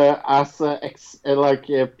as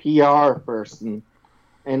a PR person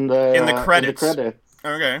in the credits. In the credits.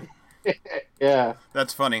 Okay, Yeah.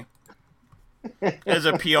 that's funny. As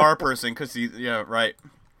a PR person, because yeah, right.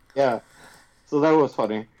 Yeah. So that was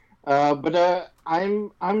funny. But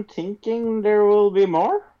I'm thinking there will be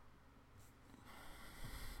more.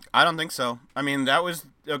 I don't think so. I mean, that was,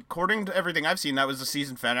 according to everything I've seen, that was the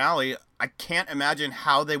season finale. I can't imagine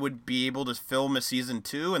how they would be able to film a season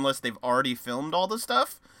 2 unless they've already filmed all the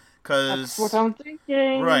stuff. That's what I'm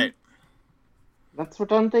thinking. Right. That's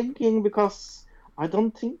what I'm thinking, because I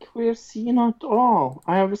don't think we're seeing it all.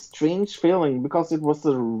 I have a strange feeling, because it was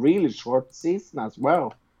a really short season as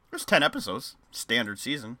well. There's 10 episodes. Standard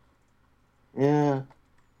season. Yeah.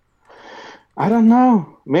 I don't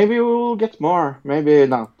know. Maybe we will get more. Maybe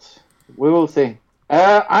not. We will see.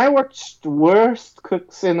 I watched Worst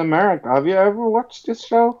Cooks in America. Have you ever watched this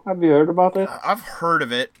show? Have you heard about it? I've heard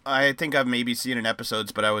of it. I think I've maybe seen it in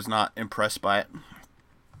episodes, but I was not impressed by it.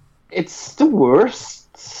 It's the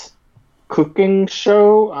worst cooking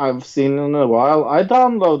show I've seen in a while. I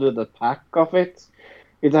downloaded a pack of it.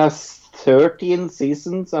 It has 13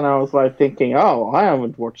 seasons, and I was like thinking, oh, I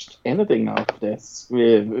haven't watched anything of this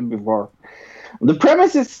before. The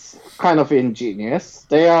premise is kind of ingenious.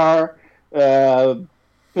 They are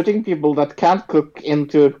putting people that can't cook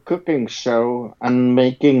into a cooking show and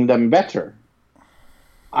making them better.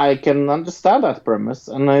 I can understand that premise,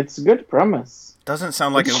 and it's a good premise. Doesn't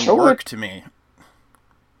sound like But it show would work it- to me.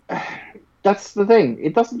 That's the thing.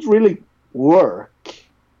 It doesn't really work.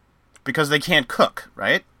 Because they can't cook,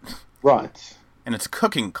 right? Right. And it's a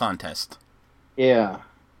cooking contest. Yeah.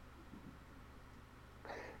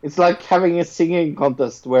 It's like having a singing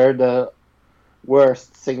contest where the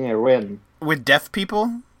worst singer win. With deaf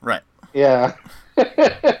people? Right. Yeah.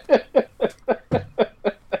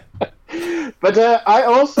 But I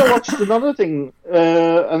also watched another thing,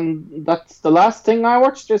 and that's the last thing I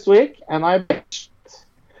watched this week, and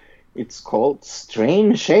it's called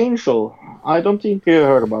Strange Angel. I don't think you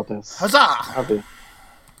heard about this. Huzzah! Have you?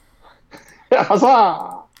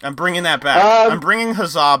 Huzzah! I'm bringing that back. I'm bringing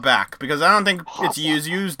huzzah back because I don't think it's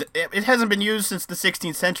used. It hasn't been used since the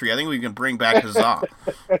 16th century. I think we can bring back huzzah.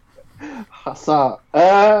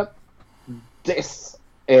 Huzzah! This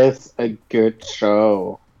is a good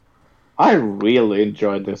show. I really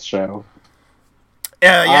enjoyed this show.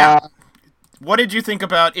 Yeah. What did you think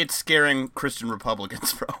about it scaring Christian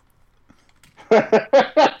Republicans, bro? I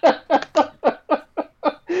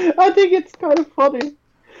think it's kind of funny.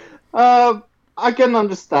 I can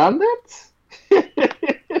understand it.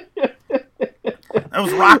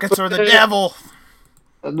 Those rockets are the devil.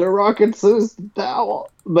 The rockets is the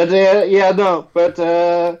devil. But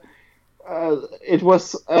it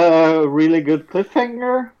was a really good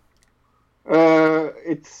cliffhanger.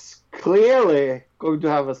 It's clearly going to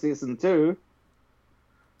have a season 2.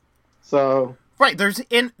 So Right,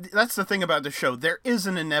 that's the thing about the show. There is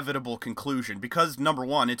an inevitable conclusion because, number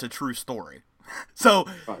one, it's a true story. So,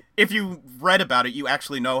 Right. if you read about it, you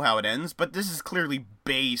actually know how it ends, but this is clearly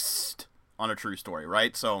based on a true story,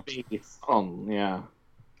 right? So, based on, yeah.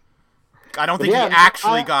 I don't But think yeah, he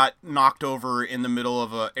actually I- got knocked over in the middle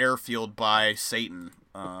of an airfield by Satan.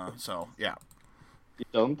 So, yeah. You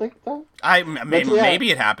don't think that? Maybe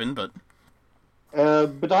it happened, but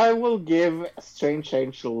But I will give Strange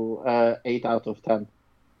Angel 8 out of 10.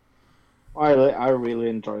 I really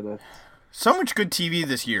enjoyed it. so much good TV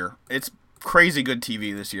this year. It's crazy good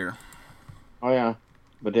TV this year. Oh yeah,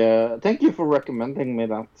 but thank you for recommending me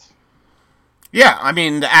that. Yeah, I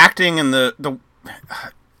mean the acting and the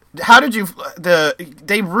how did you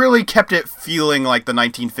they really kept it feeling like the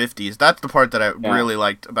 1950s. That's the part that I really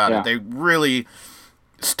liked about it. They really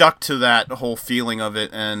stuck to that whole feeling of it,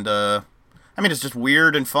 and I mean it's just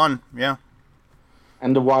weird and fun. Yeah.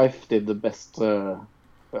 And the wife did the best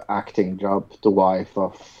acting job. The wife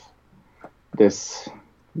of this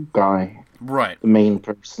guy, Right. the main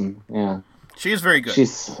person. Yeah, She is very good.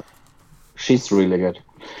 she's really good.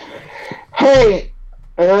 Hey,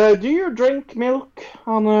 do you drink milk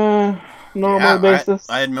on a normal basis?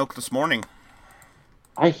 I had milk this morning.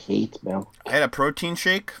 I hate milk. I had a protein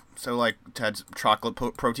shake, so like it had chocolate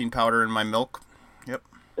protein powder in my milk. Yep.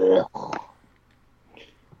 Ugh.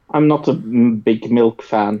 I'm not a big milk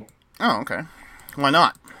fan. Oh, okay. Why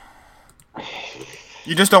not?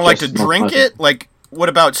 You just don't like to Just not drink much. it? Like, what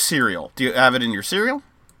about cereal? Do you have it in your cereal?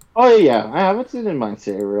 Oh yeah, I have it in my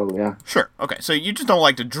cereal. Yeah, Sure. Okay, so you just don't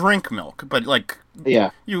like to drink milk, but like yeah.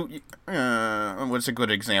 what's a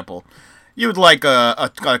good example? You would like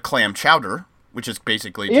a clam chowder, which is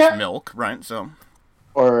basically just Yeah. milk, right? So,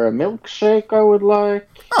 Or a milkshake, I would like.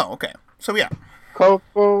 oh, okay. So yeah,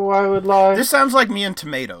 Cocoa, I would like. this sounds like me and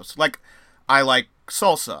tomatoes. Like, I like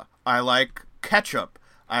salsa, I like ketchup,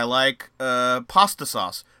 I like pasta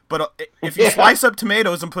sauce. But if you Yeah. slice up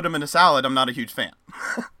tomatoes and put them in a salad, I'm not a huge fan.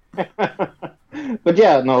 But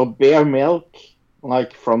yeah, no, beer milk,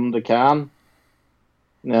 like from the can.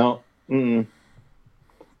 No,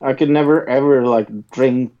 I could never ever like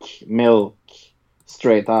drink milk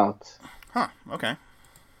straight out. Huh? Okay.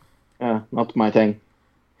 Yeah, not my thing.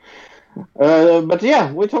 But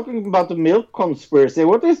yeah, we're talking about the milk conspiracy.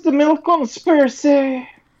 What is the milk conspiracy?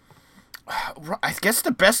 I guess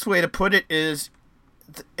the best way to put it is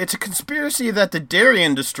it's a conspiracy that the dairy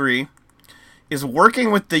industry is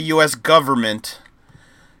working with the U.S. government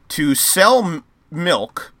to sell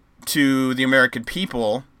milk to the American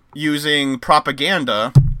people using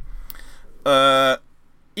propaganda,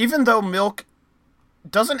 even though milk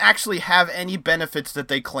doesn't actually have any benefits that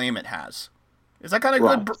they claim it has. Is that kind of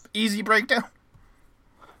Right. good, easy breakdown?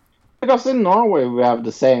 Because in Norway we have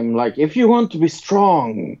the same, like, if you want to be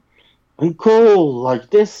strong and cool like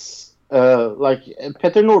this, like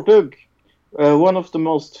Petter Northug, one of the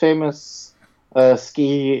most famous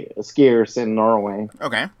skiers in Norway.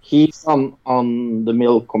 Okay. He's on the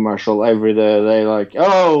milk commercial every day. They like,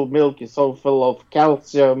 oh, milk is so full of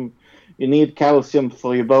calcium. You need calcium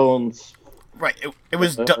for your bones. Right. It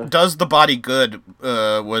was Does the Body Good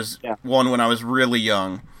was Yeah. one when I was really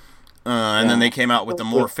young. And then they came out with the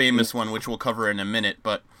more famous one, which we'll cover in a minute.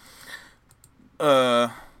 But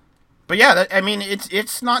yeah, I mean,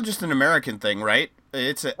 it's not just an American thing, right?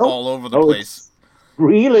 It's all over the place. It's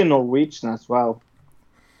really Norwegian as well.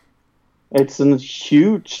 It's a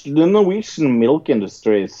huge. The Norwegian milk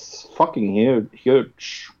industry is fucking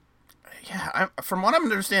huge. Yeah, from what I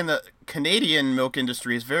understand, the Canadian milk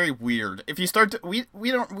industry is very weird. If you start to,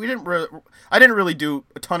 I didn't really do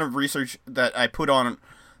a ton of research that I put on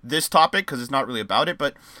this topic because it's not really about it,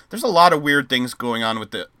 but there's a lot of weird things going on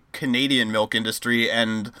with the Canadian milk industry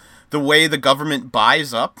and the way the government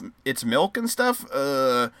buys up its milk and stuff.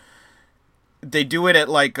 They do it at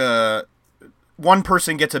like one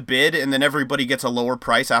person gets a bid and then everybody gets a lower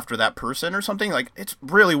price after that person or something. Like, it's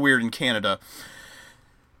really weird in Canada.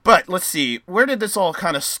 But let's see, where did this all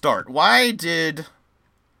kind of start? Why did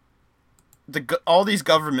all these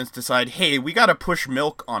governments decide, hey, we got to push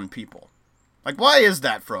milk on people? Like, why is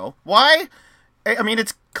that, Fro? Why? I mean,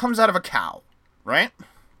 it comes out of a cow, right?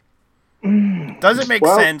 Does it make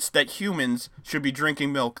sense that humans should be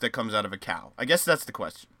drinking milk that comes out of a cow? I guess that's the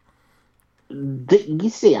question. The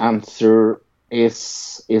easy answer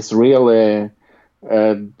is really,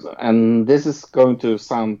 and this is going to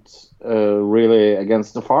sound really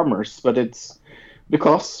against the farmers, but it's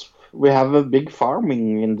because we have a big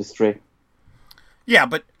farming industry. Yeah,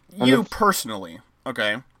 but you personally,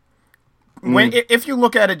 okay? If you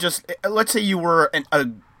look at it, just let's say you were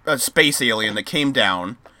a space alien that came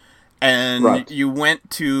down, and you went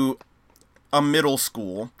to a middle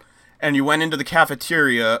school, and you went into the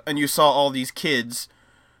cafeteria, and you saw all these kids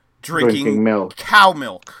drinking milk. Cow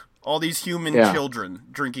milk. All these human children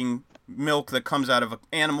drinking milk that comes out of an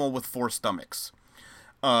animal with 4 stomachs.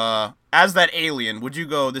 As that alien, would you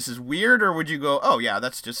go, this is weird, or would you go, oh yeah,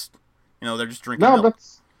 that's just, they're just drinking milk?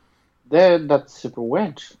 That's super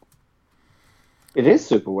weird. It is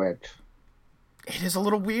super weird. It is a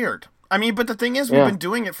little weird. I mean, but the thing is, we've been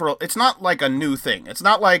doing it it's not like a new thing. It's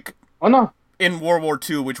not like in World War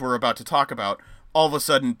II, which we're about to talk about, all of a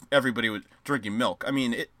sudden everybody was drinking milk. I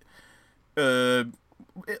mean,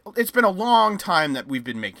 it's been a long time that we've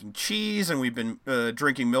been making cheese and we've been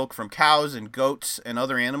drinking milk from cows and goats and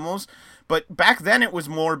other animals. But back then it was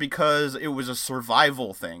more because it was a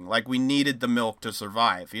survival thing. Like, we needed the milk to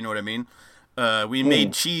survive. You know what I mean? We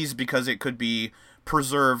made cheese because it could be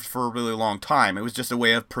preserved for a really long time. It was just a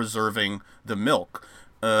way of preserving the milk.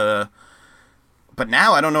 But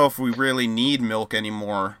now I don't know if we really need milk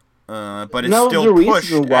anymore. But it's No, still the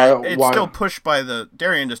pushed. reason why- It's why- still pushed by the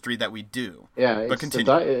dairy industry that we do. Yeah, But it's continue.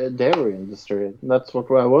 the dairy industry. That's what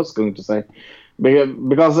I was going to say.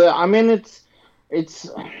 Because I mean, it's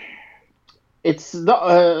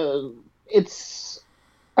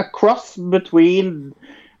a cross between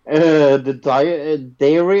the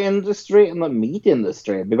dairy industry and the meat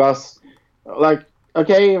industry. Because, like,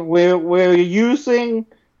 okay, we're using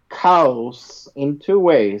cows in two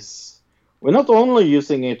ways. We're not only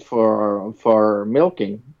using it for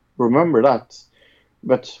milking. Remember that.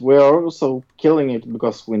 But we're also killing it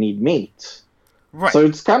because we need meat. Right. So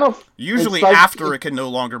it's kind of Usually it's like after it can no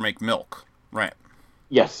longer make milk. Right.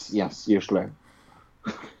 Yes, usually.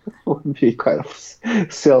 Would be kind of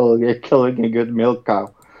still killing a good milk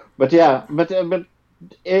cow. But yeah,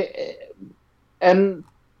 and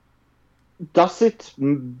does it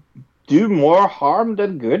do more harm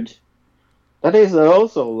than good? That is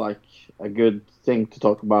also like a good thing to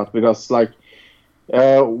talk about, because like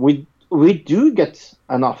we do get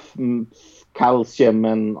enough calcium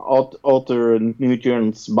and other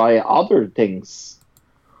nutrients by other things.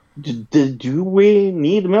 Do we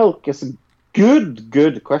need milk? Is a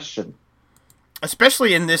good question.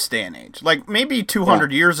 Especially in this day and age. Like, maybe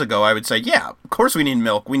 200 years ago, I would say, yeah, of course we need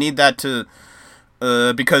milk. We need that to,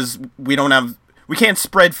 because we can't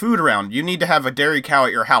spread food around. You need to have a dairy cow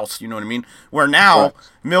at your house, you know what I mean? Where now,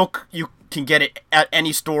 milk, you can get it at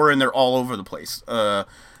any store and they're all over the place.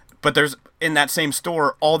 But there's, in that same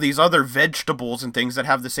store, all these other vegetables and things that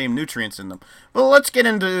have the same nutrients in them. Well, let's get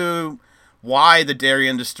into why the dairy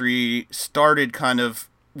industry started kind of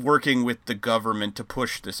working with the government to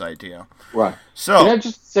push this idea. Right. So, can I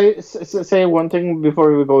just say one thing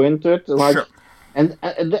before we go into it? Like, sure. And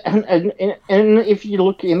if you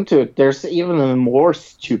look into it, there's even a more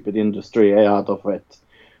stupid industry out of it.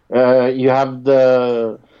 You have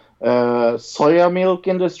the soya milk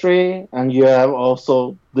industry, and you have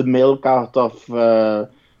also the milk out of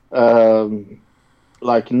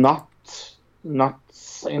like nuts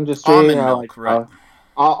industry, Almond milk, right?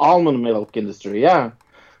 Almond milk industry. Yeah,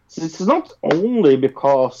 so it's not only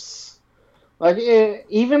because, like,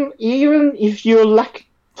 even if you're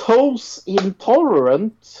lactose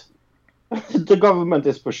intolerant, the government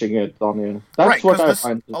is pushing it on you. That's right, what I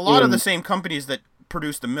find. A lot of the same companies that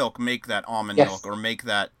produce the milk make that almond milk or make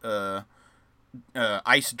that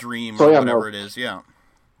Ice Dream or whatever milk. it is. Yeah.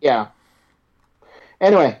 Yeah.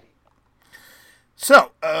 Anyway.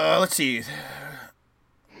 So, let's see.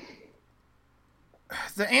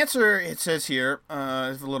 The answer, it says here,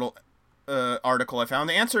 is a little article I found.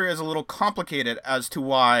 The answer is a little complicated as to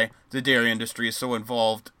why the dairy industry is so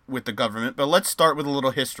involved with the government, but let's start with a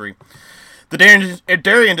little history. The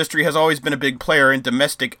dairy industry has always been a big player in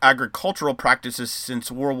domestic agricultural practices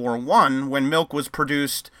since World War I, when milk was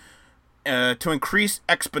produced to increase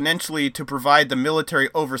exponentially to provide the military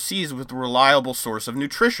overseas with a reliable source of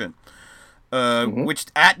nutrition. Which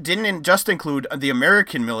didn't just include the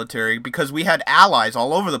American military, because we had allies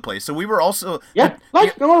all over the place. So we were also...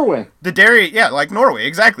 Norway. The dairy, like Norway,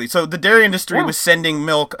 exactly. So the dairy industry was sending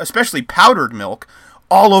milk, especially powdered milk,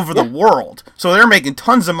 all over the world. So they're making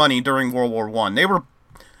tons of money during World War I.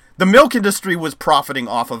 The milk industry was profiting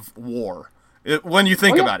off of war, when you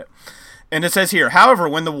think about it. And it says here, however,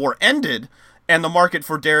 when the war ended and the market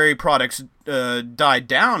for dairy products died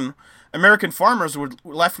down, American farmers were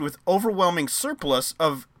left with overwhelming surplus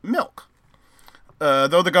of milk.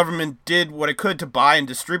 Though the government did what it could to buy and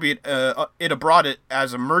distribute it abroad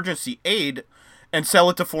as emergency aid and sell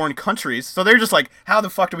it to foreign countries. So they're just like, how the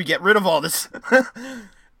fuck do we get rid of all this?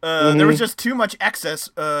 There was just too much excess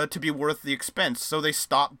to be worth the expense, so they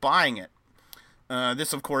stopped buying it.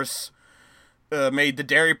 This, of course, made the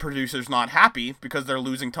dairy producers not happy because they're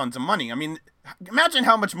losing tons of money. I mean, imagine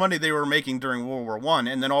how much money they were making during World War I,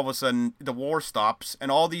 and then all of a sudden the war stops,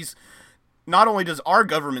 and all these... Not only does our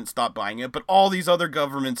government stop buying it, but all these other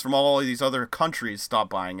governments from all of these other countries stop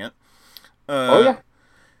buying it.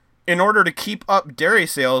 In order to keep up dairy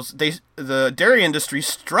sales, the dairy industry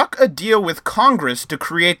struck a deal with Congress to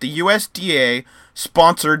create the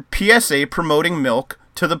USDA-sponsored PSA promoting milk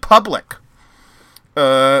to the public.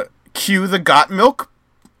 Cue the Got Milk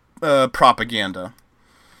propaganda.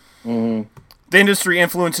 The industry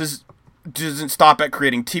influences doesn't stop at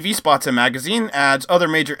creating TV spots and magazine ads. Other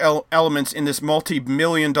major elements in this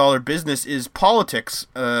multi-million-dollar business is politics,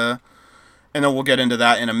 and then we'll get into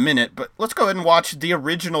that in a minute. But let's go ahead and watch the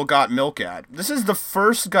original Got Milk ad. This is the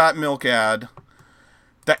first Got Milk ad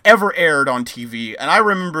that ever aired on TV, and I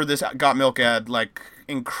remember this Got Milk ad, like,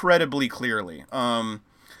 incredibly clearly.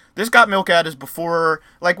 This Got Milk ad is before,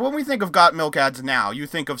 like, when we think of Got Milk ads now, you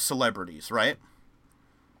think of celebrities, right?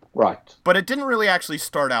 Right. But it didn't really actually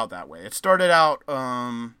start out that way. It started out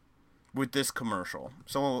with this commercial.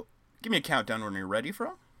 So give me a countdown when you're ready,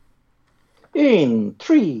 Fro. In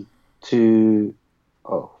 3, 2...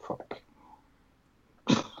 Oh, fuck.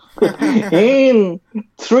 In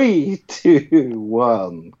 3, 2,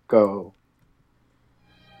 1, go.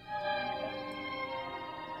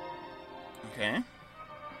 Okay.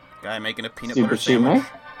 Guy making a peanut Stupid butter sandwich. Chimay?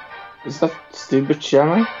 Is that Stupid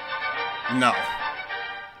Chimay? No.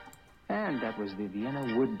 And that was the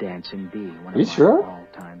Vienna Wood Dance in B, one Are you of my sure?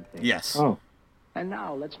 all-time favorites. Yes. Oh. And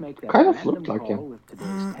now let's make that Kind of random looked like call him. with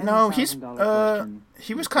today's No, he's $10,000 question.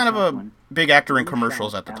 he was It's kind the of top a one. big actor in Who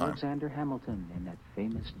commercials shot at the time. Alexander Hamilton in that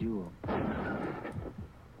famous duel.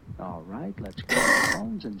 All right, let's go to the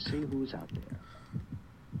phones and see who's out there.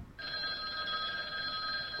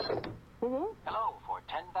 Hello, for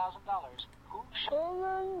 $10,000. Who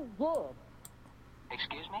shot?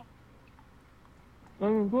 Excuse me?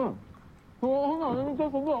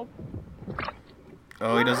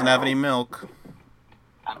 Oh, he doesn't have any milk.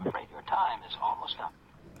 I'm afraid your time is almost up.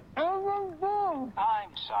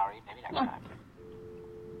 I'm sorry. Maybe next time.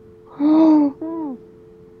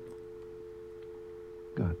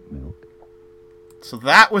 Got milk. So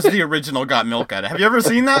that was the original Got Milk ad. Have you ever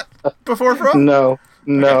seen that before, Fro? No,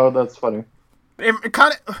 that's funny. It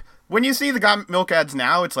kind of, when you see the Got Milk ads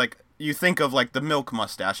now, it's like you think of like the milk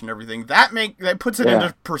mustache and everything. That puts it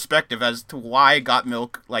into perspective as to why Got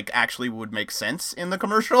Milk like actually would make sense in the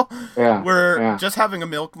commercial. Yeah. Where just having a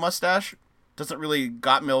milk mustache doesn't really.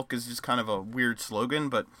 Got Milk is just kind of a weird slogan,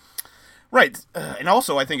 but right. And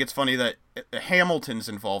also, I think it's funny that Hamilton's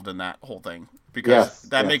involved in that whole thing because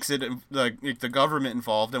that makes it the government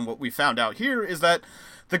involved. And what we found out here is that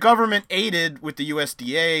the government aided with the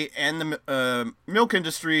USDA and the milk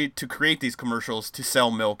industry to create these commercials to sell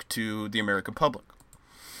milk to the American public.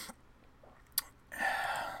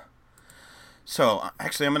 So,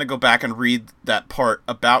 actually, I'm going to go back and read that part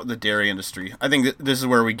about the dairy industry. I think this is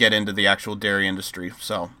where we get into the actual dairy industry.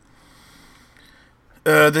 So,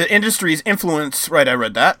 the industry's influence, right, I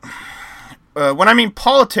read that. When I mean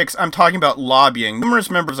politics, I'm talking about lobbying. Numerous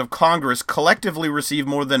members of Congress collectively receive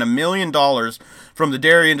more than $1 million from the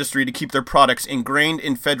dairy industry to keep their products ingrained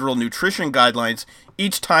in federal nutrition guidelines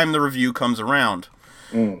each time the review comes around.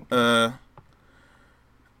 And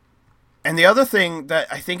the other thing that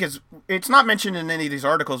I think it's not mentioned in any of these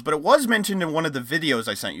articles, but it was mentioned in one of the videos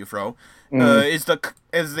I sent you, Fro, is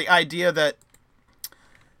the idea that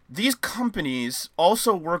these companies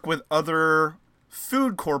also work with other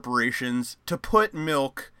food corporations to put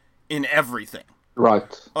milk in everything.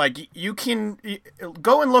 Right. Like, you can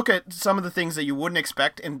go and look at some of the things that you wouldn't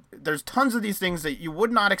expect, and there's tons of these things that you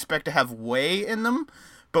would not expect to have whey in them,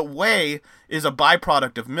 but whey is a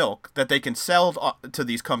byproduct of milk that they can sell to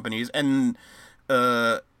these companies, and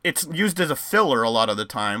it's used as a filler a lot of the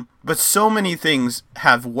time, but so many things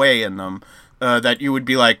have whey in them that you would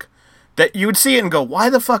be like, that you would see it and go, why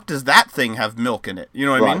the fuck does that thing have milk in it? You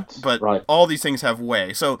know what I mean? But all these things have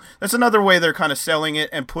whey. So that's another way they're kind of selling it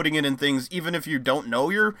and putting it in things. Even if you don't know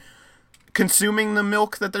you're consuming the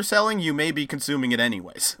milk that they're selling, you may be consuming it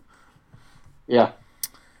anyways. Yeah.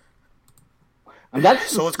 And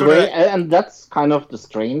that's so let's go and that's kind of the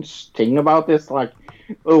strange thing about this. Like,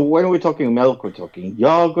 when we're talking milk, we're talking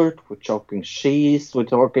yogurt, we're talking cheese, we're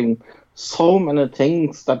talking so many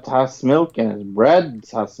things that has milk in it. Bread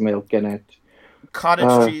has milk in it.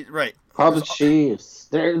 Cottage cheese, right? Cottage cheese.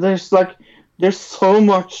 There's so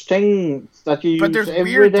much things that you use every day. But there's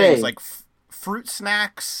weird things like fruit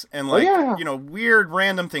snacks and weird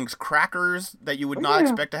random things, crackers that you would not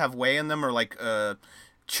expect to have whey in them, or like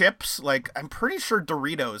chips. Like, I'm pretty sure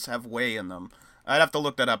Doritos have whey in them. I'd have to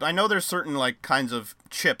look that up. I know there's certain like kinds of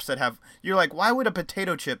chips that have. You're like, why would a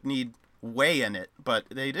potato chip need whey in it? But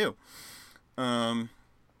they do. So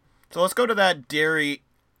let's go to that dairy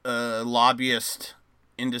lobbyist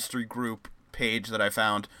industry group page that I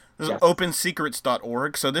found. This is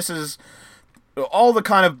opensecrets.org. So this is all the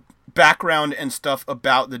kind of background and stuff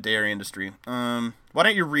about the dairy industry. Why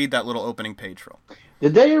don't you read that little opening page, Phil?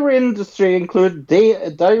 The dairy industry includes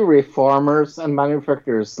dairy farmers and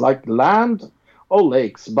manufacturers like Land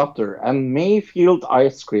O'Lakes Butter and Mayfield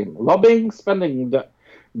Ice Cream. Lobbying spending the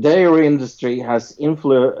dairy industry has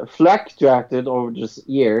fluctuated over the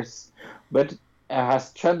years, but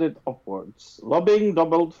has trended upwards. Lobbying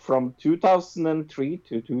doubled from 2003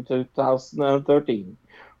 to 2013,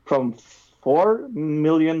 from $4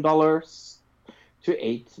 million to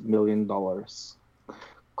 $8 million.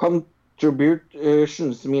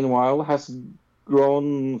 Contributions, meanwhile, has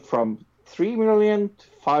grown from 3 million to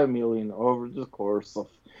 5 million over the course of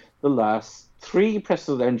the last 3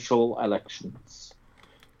 presidential elections.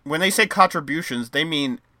 when they say contributions, they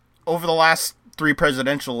mean over the last 3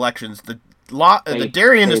 presidential elections, the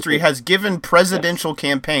dairy industry has given presidential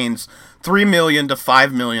campaigns $3 million to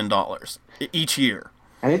 $5 million each year.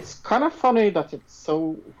 And it's kind of funny that it's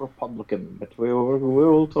so Republican, but we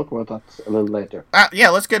will talk about that a little later. Yeah,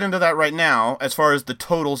 let's get into that right now, as far as the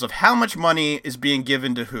totals of how much money is being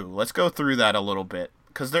given to who. Let's go through that a little bit,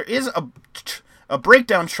 because there is a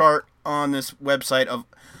breakdown chart on this website of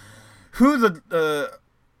who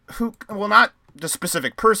not the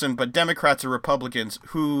specific person, but Democrats or Republicans,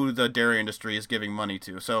 who the dairy industry is giving money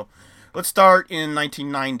to. So, let's start in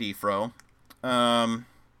 1990, Fro.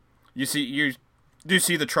 You do you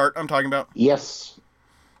see the chart I'm talking about? Yes.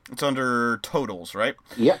 It's under totals, right?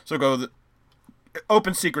 Yeah. So go to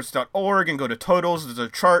opensecrets.org and go to totals. There's a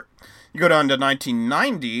chart. You go down to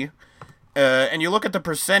 1990, and you look at the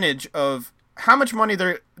percentage of how much money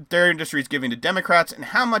their dairy industry is giving to Democrats and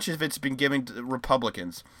how much of it's been given to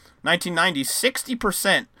Republicans. 1990,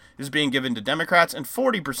 60% is being given to Democrats and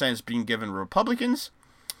 40% is being given to Republicans.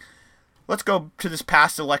 Let's go to this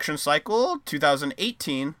past election cycle,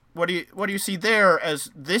 2018. What do you see there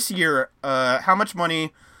as this year? How much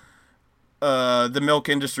money the milk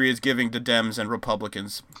industry is giving to Dems and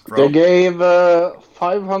Republicans? They gave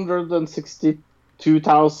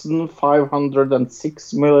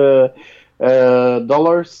 $562,506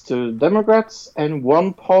 dollars to Democrats and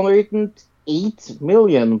 $1.8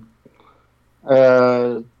 million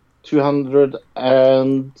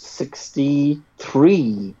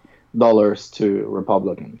 263 dollars to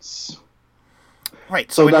Republicans. Right.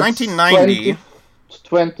 So in 1990,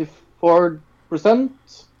 24%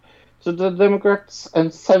 to the Democrats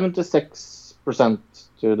and 76%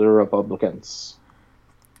 to the Republicans.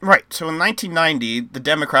 Right. So in 1990, the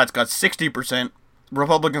Democrats got 60%,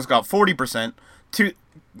 Republicans got 40%. To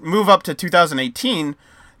move up to 2018,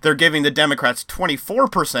 they're giving the Democrats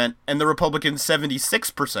 24% and the Republicans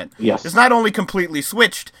 76%. Yes. It's not only completely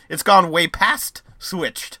switched, it's gone way past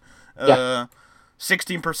switched.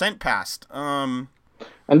 16% passed. And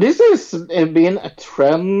this has been a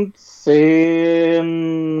trend since,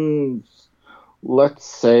 let's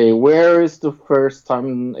say, where is the first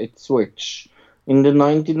time it switched? In the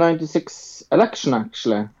 1996 election,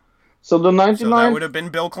 actually. So the 99. So that would have been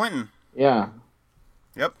Bill Clinton. Yeah.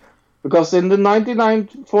 Yep. Because in the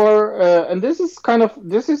 1994, and this is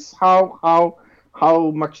how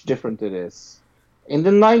much different it is. In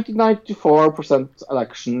the 1994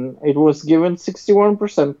 election, it was given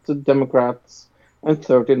 61% to Democrats and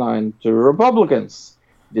 39% to Republicans.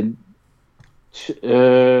 2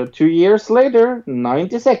 years later,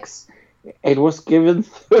 96, it was given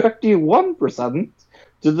 31%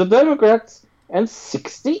 to the Democrats and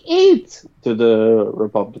 68% to the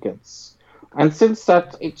Republicans. And since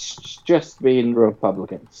that, it's just been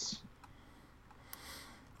Republicans.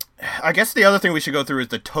 I guess the other thing we should go through is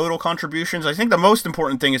the total contributions. I think the most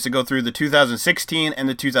important thing is to go through the 2016 and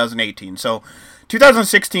the 2018. So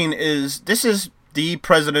 2016 is the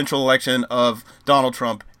presidential election of Donald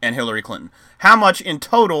Trump and Hillary Clinton. How much in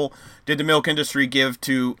total did the milk industry give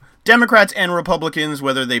to Democrats and Republicans,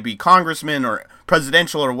 whether they be congressmen or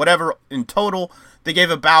presidential or whatever? In total, they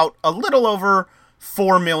gave about a little over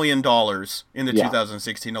 $4 million in the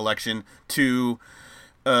 2016 election to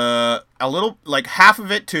a little, like half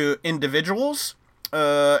of it to individuals,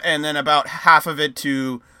 and then about half of it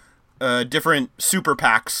to different super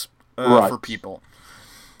PACs for people.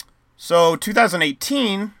 So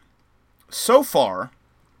 2018, so far,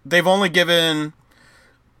 they've only given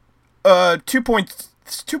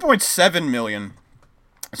 2.7 million.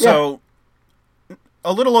 So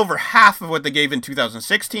a little over half of what they gave in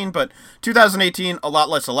 2016, but 2018, a lot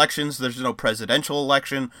less elections. There's no presidential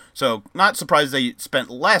election, so not surprised they spent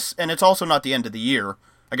less, and it's also not the end of the year.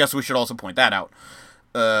 I guess we should also point that out.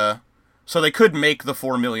 So they could make the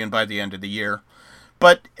 $4 million by the end of the year.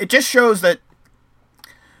 But it just shows that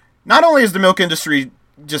not only is the milk industry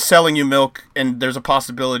just selling you milk and there's a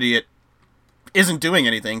possibility it isn't doing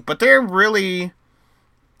anything, but they're really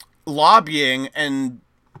lobbying and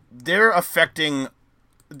they're affecting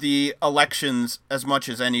the elections as much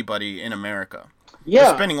as anybody in America. Yeah.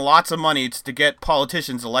 They're spending lots of money to get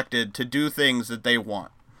politicians elected to do things that they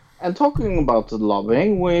want. And talking about the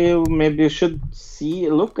lobbying, we maybe should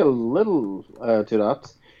look a little to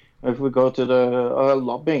that. If we go to the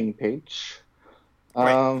lobbying page,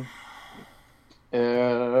 we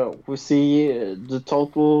see the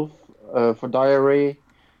total for dairy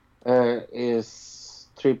is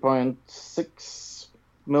 3.6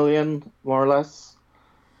 million, more or less.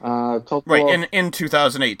 Total in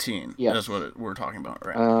 2018, yes. That's what we're talking about,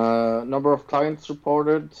 right? Number of clients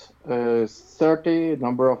reported is 30.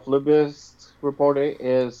 Number of lobbyists reported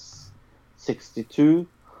is 62,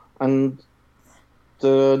 and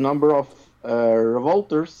the number of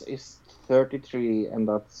revolters is 33, and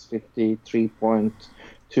that's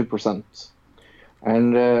 53.2%.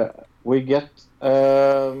 And we get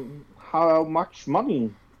how much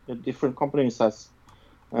money the different companies has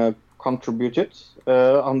contributed.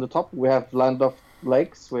 On the top, we have Land of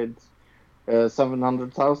Lakes with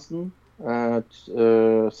 700,000,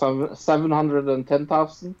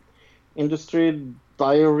 710,000. Industry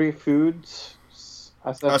Dairy Foods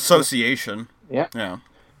Association. Yeah.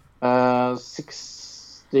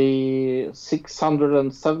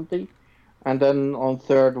 670, and then on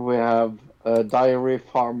third we have Dairy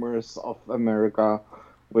Farmers of America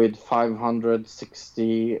with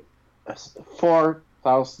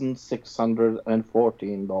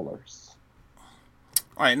 $564,614.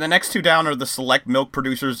 All right, and the next two down are the Select Milk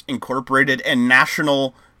Producers Incorporated and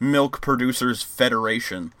National Milk Producers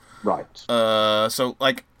Federation. Right. So,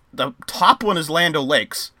 like, the top one is Land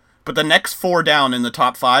O'Lakes, but the next four down in the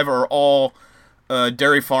top five are all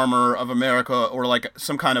Dairy Farmer of America or, like,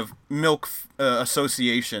 some kind of milk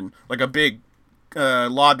association, like a big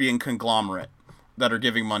lobbying conglomerate that are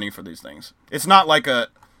giving money for these things. It's not like a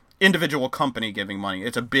individual company giving money.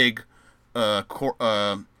 It's a big, what's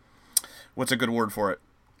a good word for it?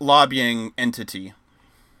 Lobbying entity.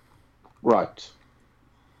 Right.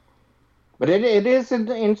 But it is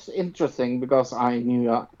interesting because I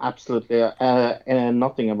knew absolutely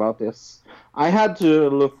nothing about this. I had to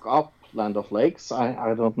look up Land of Lakes.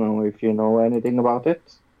 I don't know if you know anything about it.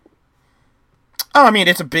 Oh, I mean,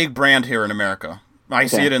 it's a big brand here in America. I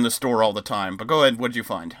see it in the store all the time. But go ahead, what did you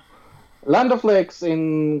find? Land of Lakes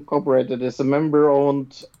Incorporated is a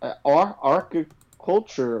member-owned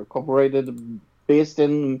agriculture corporated based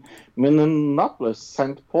in Minneapolis,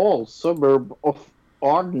 St. Paul, suburb of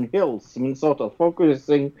Arden Hills, Minnesota,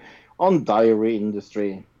 focusing on dairy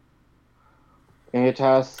industry. It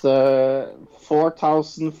has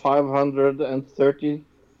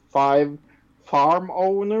 4,535 farm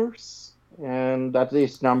owners, and that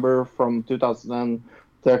is number from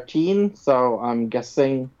 2013. So I'm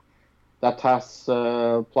guessing that has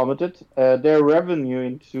plummeted. Their revenue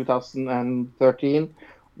in 2013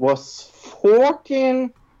 was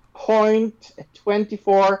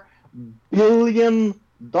 $14.24 billion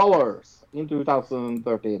in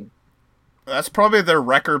 2013. That's probably their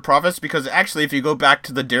record profits, because actually if you go back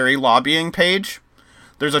to the dairy lobbying page,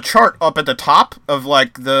 there's a chart up at the top of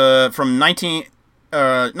like from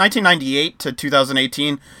 1998 to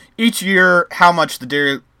 2018, each year how much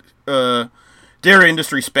the dairy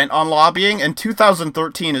industry spent on lobbying, and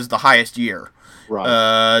 2013 is the highest year.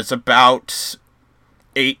 Right. It's about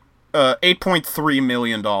 $8.3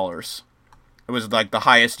 million. It was like the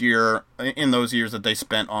highest year in those years that they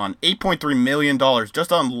spent on $8.3 million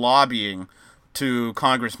just on lobbying to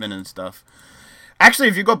congressmen and stuff. Actually,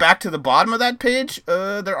 if you go back to the bottom of that page,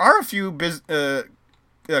 there are a few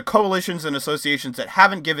coalitions and associations that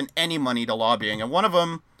haven't given any money to lobbying, and one of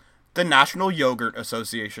them, the National Yogurt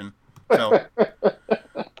Association. So,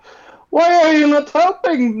 why are you not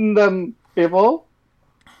helping them, people?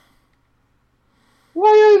 Why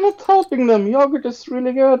are you not helping them? Yogurt is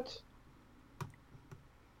really good.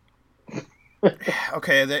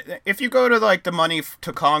 Okay, if you go to like the money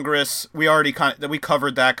to Congress, we already we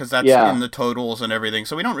covered that because that's in the totals and everything,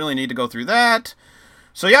 so we don't really need to go through that.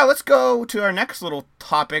 So yeah, let's go to our next little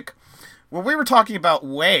topic, where we were talking about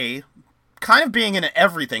whey kind of being in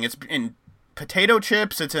everything. It's in potato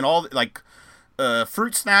chips, it's in all like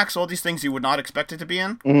fruit snacks, all these things you would not expect it to be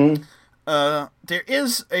in. Mm-hmm. There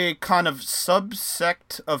is a kind of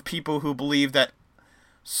subsect of people who believe that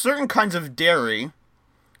certain kinds of dairy,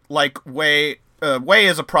 like whey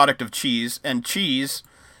is a product of cheese, and cheese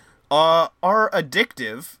are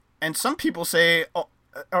addictive, and some people say,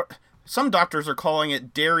 some doctors are calling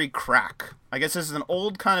it dairy crack. I guess this is an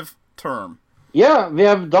old kind of term. Yeah, we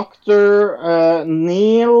have Dr.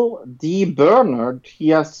 Neil D. Bernard. He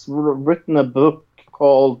has written a book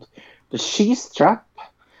called The Cheese Trap,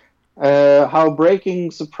 How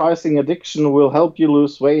Breaking Surprising Addiction Will Help You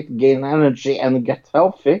Lose Weight, Gain Energy, and Get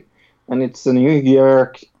Healthy. And it's a New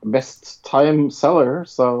York best time seller,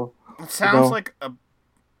 so... It sounds like a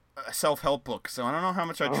self-help book, so I don't know how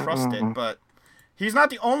much I trust it, but he's not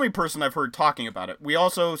the only person I've heard talking about it. We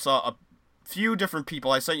also saw a few different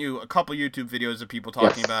people. I sent you a couple YouTube videos of people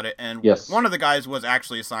talking about it, and one of the guys was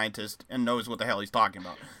actually a scientist and knows what the hell he's talking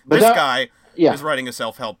about. But this guy is writing a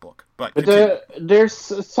self-help book. But there's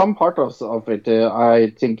some part of it I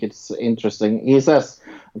think it's interesting. He says,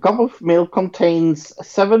 a cup of milk contains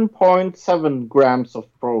 7.7 grams of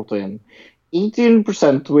protein,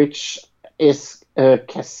 18% which is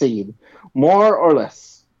casein. more or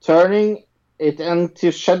less. Turning it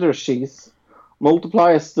into cheddar cheese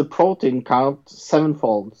multiplies the protein count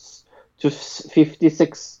sevenfold to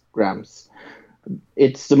 56 grams.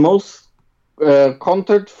 It's the most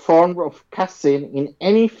content form of casein in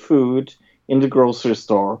any food in the grocery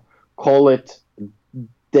store. Call it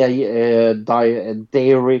dairy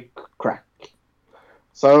crack.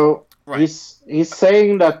 So he's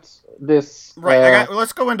saying that this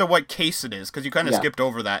let's go into what casein is, because you kind of skipped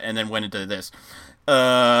over that and then went into this.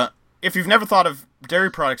 If you've never thought of dairy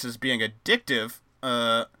products as being addictive,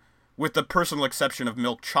 with the personal exception of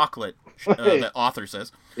milk chocolate, the author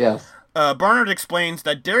says. Yes. Barnard explains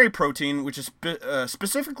that dairy protein, which is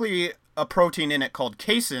specifically a protein in it called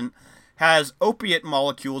casein, has opiate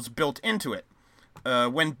molecules built into it.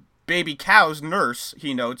 When baby cows nurse,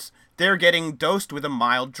 he notes, they're getting dosed with a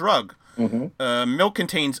mild drug. Mm-hmm. Milk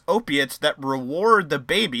contains opiates that reward the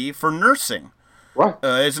baby for nursing. Right.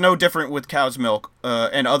 It's no different with cow's milk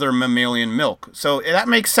and other mammalian milk. So that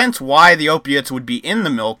makes sense why the opiates would be in the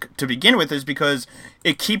milk to begin with, is because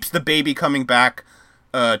it keeps the baby coming back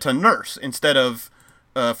to nurse instead of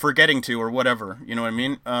forgetting to or whatever. You know what I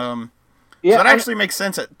mean? So that actually makes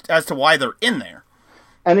sense as to why they're in there.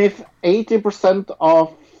 And if 80%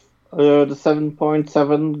 of the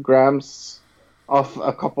 7.7 grams of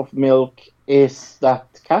a cup of milk is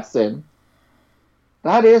that casein,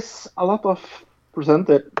 that is a lot of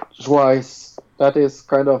percentage-wise. That is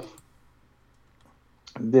kind of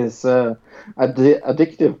this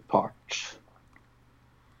addictive part.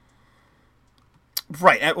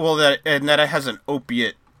 Right. Well, that it has an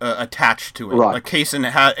opiate attached to it. Right. Like casein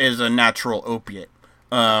is a natural opiate,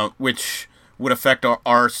 which would affect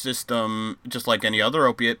our system just like any other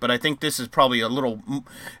opiate. But I think this is probably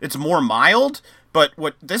it's more mild. But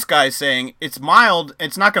what this guy's saying, it's mild.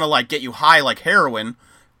 It's not going to like get you high like heroin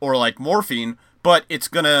or like morphine, but it's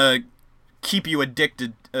going to keep you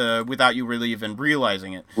addicted without you really even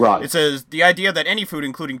realizing it. Right. It says, the idea that any food,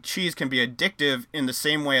 including cheese, can be addictive in the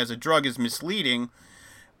same way as a drug is misleading,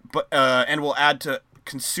 but and will add to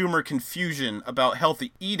consumer confusion about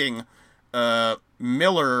healthy eating.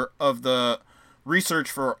 Miller of the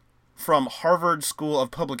research from Harvard School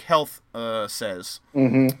of Public Health says.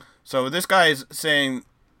 Mm-hmm. So this guy is saying...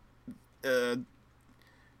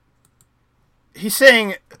 he's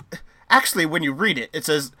saying... Actually, when you read it, it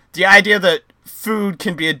says, the idea that food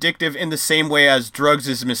can be addictive in the same way as drugs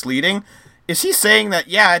is misleading. Is he saying that,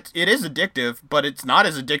 yeah, it is addictive, but it's not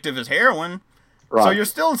as addictive as heroin? Right. So you're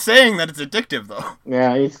still saying that it's addictive, though.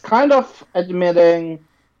 Yeah, he's kind of admitting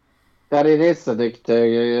that it is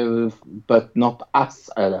addictive, but not as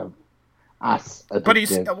addictive.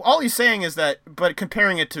 But all he's saying is that, but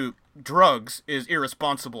comparing it to drugs is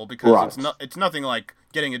irresponsible because it's nothing like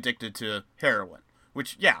getting addicted to heroin.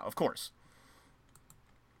 Which, yeah, of course.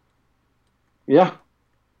 Yeah.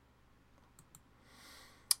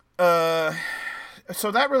 So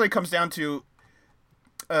that really comes down to,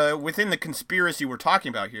 within the conspiracy we're talking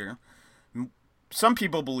about here, some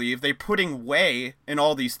people believe they're putting whey in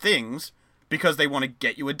all these things because they want to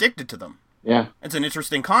get you addicted to them. Yeah. It's an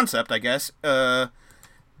interesting concept, I guess.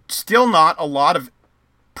 Still not a lot of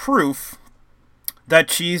proof that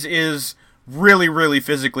cheese is really, really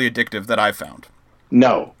physically addictive that I've found.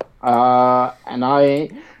 No. And I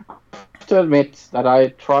have to admit that I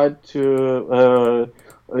tried to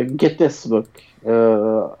get this book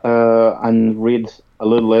and read a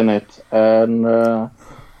little in it, and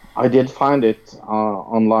I did find it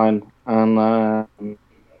online, and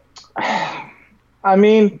I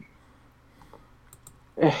mean,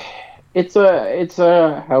 it's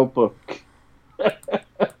a help book.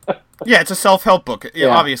 Yeah, it's a self-help book,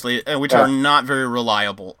 obviously, which are not very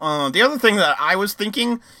reliable. The other thing that I was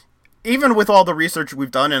thinking, even with all the research we've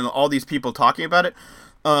done and all these people talking about it,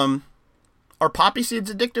 are poppy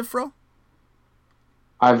seeds addictive, Fro?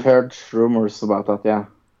 I've heard rumors about that, yeah.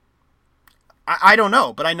 I don't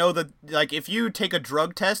know, but I know that, like, if you take a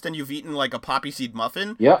drug test and you've eaten, like, a poppy seed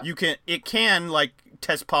muffin, it can, like,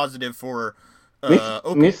 test positive for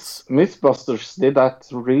opiates. Mythbusters did that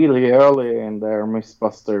really early in their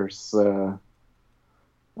Mythbusters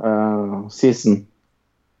season.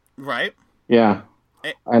 Right. Yeah.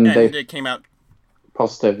 And it came out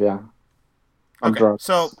positive, yeah. Okay, drugs.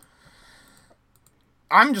 So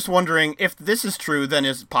I'm just wondering, if this is true, then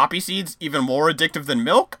is poppy seeds even more addictive than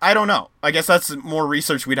milk? I don't know. I guess that's more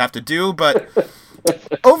research we'd have to do, but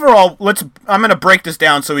overall, I'm going to break this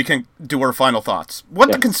down so we can do our final thoughts.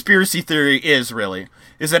 What the conspiracy theory is, really,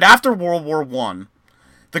 is that after World War I,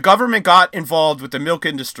 the government got involved with the milk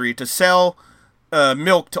industry to sell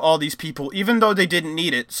milk to all these people, even though they didn't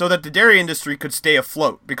need it, so that the dairy industry could stay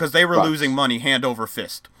afloat, because they were losing money hand over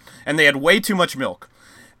fist. and they had way too much milk.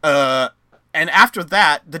 And after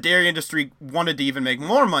that, the dairy industry wanted to even make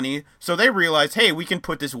more money, so they realized, hey, we can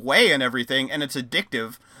put this whey in everything, and it's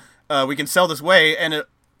addictive. We can sell this whey,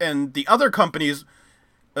 and the other companies,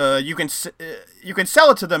 you can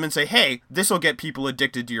sell it to them and say, hey, this will get people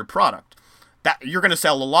addicted to your product. That you're going to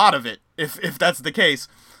sell a lot of it if that's the case.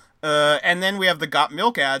 And then we have the Got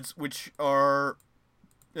Milk ads, which are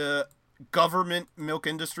government milk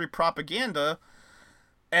industry propaganda.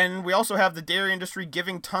 And we also have the dairy industry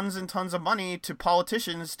giving tons and tons of money to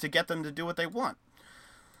politicians to get them to do what they want.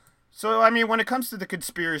 So, I mean, when it comes to the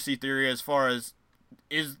conspiracy theory, as far as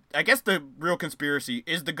I guess the real conspiracy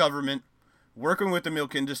is the government working with the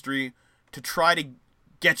milk industry to try to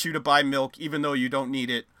get you to buy milk even though you don't need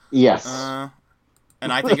it. Yes.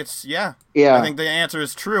 And I think it's, yeah. Yeah. I think the answer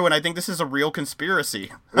is true, and I think this is a real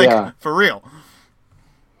conspiracy. Like, for real.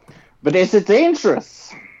 But is it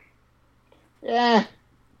dangerous? Yeah.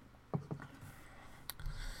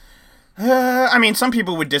 I mean, some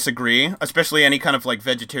people would disagree, especially any kind of, like,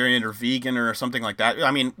 vegetarian or vegan or something like that.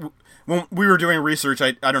 I mean, when we were doing research,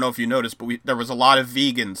 I don't know if you noticed, but there was a lot of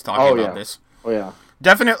vegans talking about this. Oh, yeah.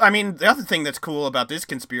 Definitely. I mean, the other thing that's cool about this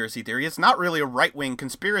conspiracy theory, it's not really a right-wing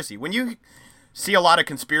conspiracy. When you see a lot of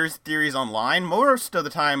conspiracy theories online, most of the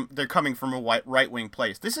time they're coming from a right-wing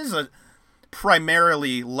place. This is a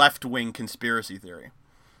primarily left-wing conspiracy theory.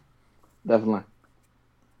 Definitely.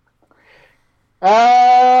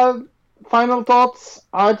 Final thoughts.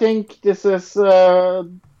 I think this is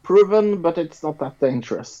proven, but it's not that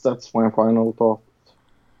dangerous. That's my final thought.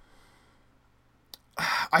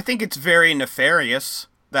 I think it's very nefarious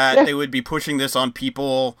that they would be pushing this on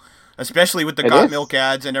people, especially with the Got Milk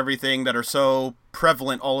ads and everything that are so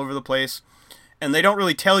prevalent all over the place. And they don't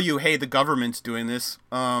really tell you, hey, the government's doing this.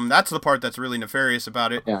 That's the part that's really nefarious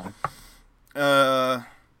about it. Yeah. And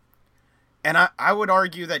I would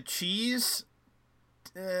argue that cheese,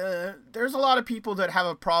 there's a lot of people that have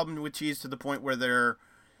a problem with cheese to the point where they're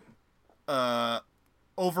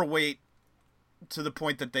overweight to the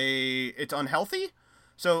point that it's unhealthy.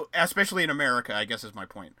 So, especially in America, I guess is my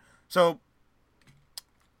point. So,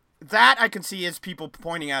 that I can see as people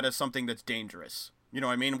pointing at as something that's dangerous. You know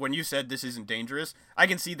what I mean? When you said this isn't dangerous, I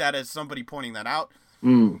can see that as somebody pointing that out.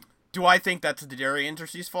 Do I think that's the dairy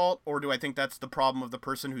industry's fault, or do I think that's the problem of the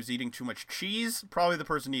person who's eating too much cheese? Probably the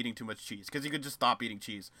person eating too much cheese, because you could just stop eating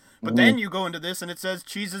cheese. But then you go into this and it says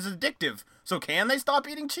cheese is addictive. So can they stop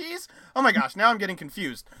eating cheese? Oh my gosh, now I'm getting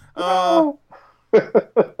confused. But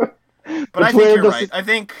I think you're right. I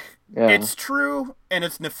think it's true and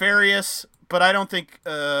it's nefarious, but I don't think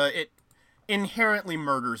it inherently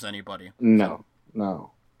murders anybody. No.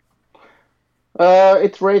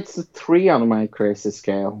 It rates a 3 on my crazy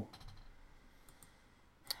scale.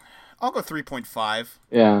 I'll go 3.5.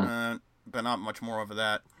 Yeah. But not much more over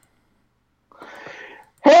that.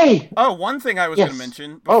 Hey! Oh, one thing I was going to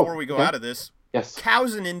mention before we go out of this. Yes.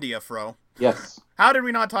 Cows in India, Fro. Yes. How did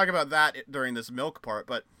we not talk about that during this milk part?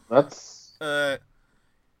 But that's...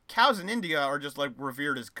 cows in India are just, like,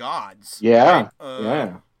 revered as gods. Yeah. Right?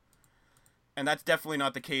 Yeah. And that's definitely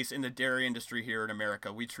not the case in the dairy industry here in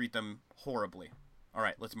America. We treat them horribly. All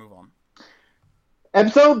right, let's move on.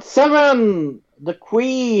 Episode 7, The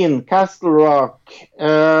Queen, Castle Rock.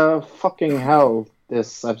 Fucking hell,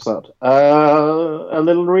 this episode. A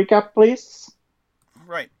little recap, please.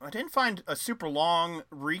 Right. I didn't find a super long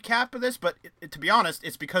recap of this, but to be honest,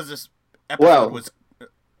 it's because this episode was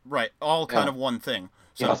all kind of one thing.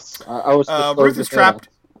 So, yes, I was Ruth is trapped.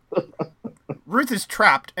 Ruth is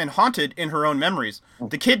trapped and haunted in her own memories.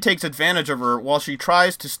 The kid takes advantage of her while she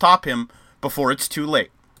tries to stop him before it's too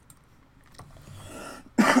late.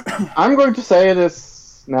 I'm going to say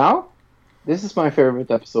this now. This is my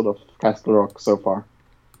favorite episode of Castle Rock so far.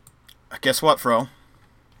 Guess what, Fro?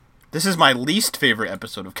 This is my least favorite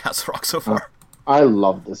episode of Castle Rock so far. I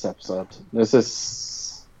love this episode. This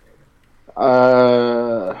is...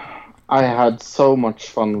 I had so much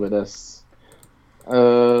fun with this.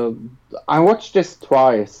 I watched this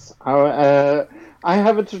twice. I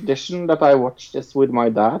have a tradition that I watch this with my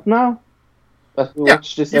dad now. That we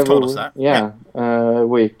watch this every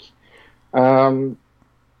week. And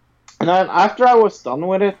then after I was done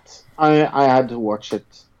with it, I had to watch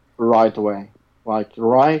it right away. Like,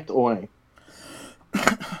 right away.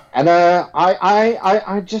 And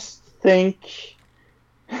I just think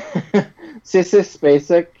Sissy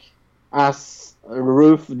Spacek as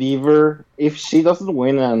Ruth Deaver, if she doesn't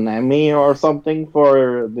win an Emmy or something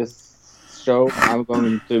for this show, I'm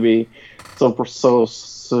going to be so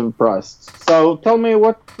surprised. So tell me,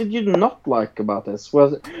 what did you not like about this?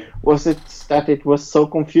 Was it that it was so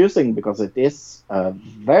confusing? Because it is a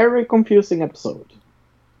very confusing episode.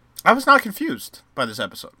 I was not confused by this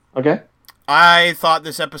episode. Okay. I thought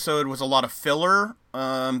this episode was a lot of filler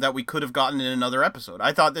that we could have gotten in another episode.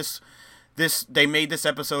 I thought they made this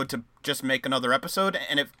episode to just make another episode,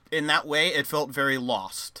 and in that way it felt very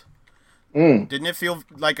lost. Didn't it feel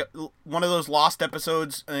like one of those lost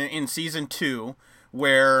episodes in season 2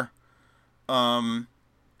 where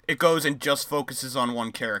it goes and just focuses on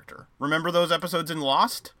one character? Remember those episodes in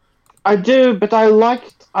Lost? I do, but I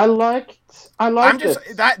liked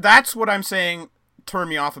it. That's what I'm saying turned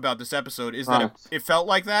me off about this episode, is that it felt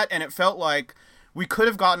like that, and it felt like we could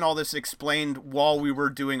have gotten all this explained while we were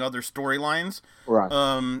doing other storylines. Right.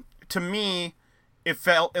 To me, it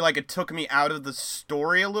felt like it took me out of the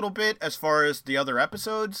story a little bit as far as the other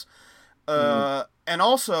episodes. And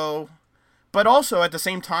also at the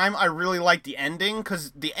same time, I really liked the ending,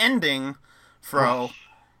 because the ending, Fro,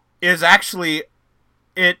 is actually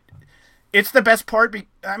it's the best part.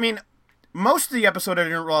 I mean, most of the episode I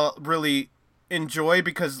didn't really enjoy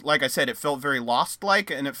because, like I said, it felt very Lost-like,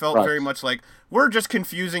 and it felt very much like we're just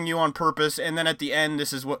confusing you on purpose, and then at the end,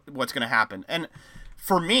 this is what's going to happen. And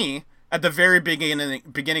for me, at the very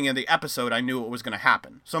beginning of the episode, I knew what was going to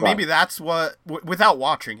happen. So maybe that's what, without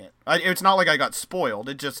watching it, it's not like I got spoiled.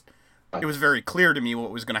 It was very clear to me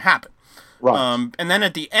what was going to happen. Right. And then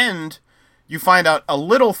at the end, you find out a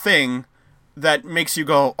little thing that makes you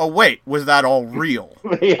go, oh wait, was that all real?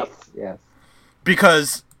 Yes.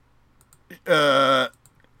 Because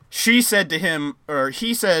she said to him, or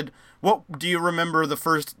he said, what do you remember the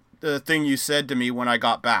first thing you said to me when I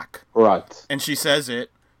got back? Right. And she says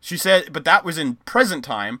it. She said, but that was in present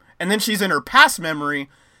time. And then she's in her past memory,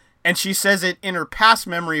 and she says it in her past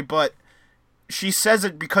memory, but she says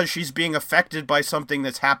it because she's being affected by something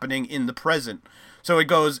that's happening in the present. So it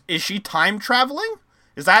goes, is she time traveling?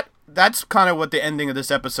 That's kind of what the ending of this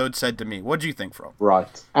episode said to me. What do you think, Fro?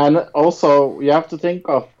 Right. And also, you have to think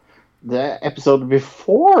of the episode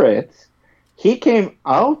before it. He came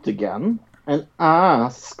out again and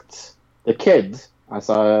asked the kid, as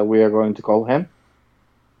we are going to call him,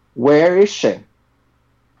 where is she?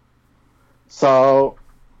 So,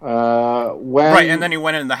 when... Right, and then he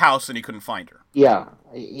went in the house and he couldn't find her. Yeah.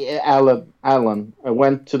 Alan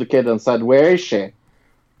went to the kid and said, where is she?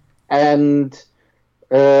 And...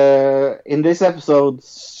 in this episode,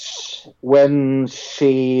 when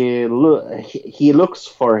he looks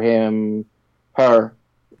for her,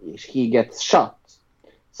 he gets shot.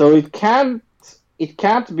 So it can't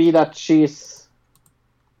be that she's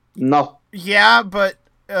not. Yeah, but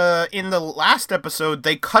in the last episode,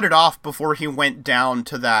 they cut it off before he went down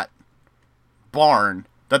to that barn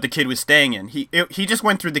that the kid was staying in. He just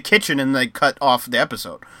went through the kitchen and they cut off the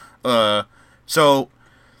episode. So.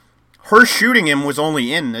 Her shooting him was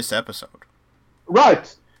only in this episode.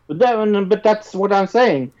 Right. But that's what I'm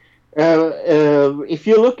saying. If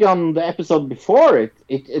you look on the episode before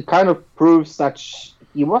it kind of proves that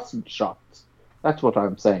he wasn't shot. That's what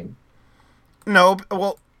I'm saying. No,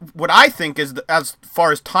 well, what I think is, as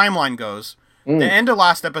far as timeline goes, the end of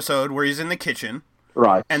last episode where he's in the kitchen,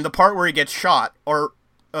 right, and the part where he gets shot, or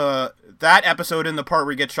that episode and the part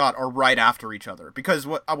where he gets shot are right after each other. Because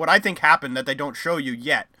what I think happened that they don't show you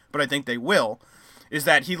yet, but I think they will, is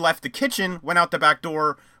that he left the kitchen, went out the back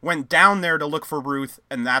door, went down there to look for Ruth,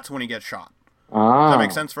 and that's when he gets shot. Does that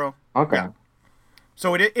make sense, Fro? Okay. Yeah.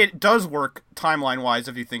 So it does work timeline-wise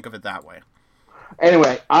if you think of it that way.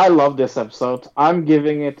 Anyway, I love this episode. I'm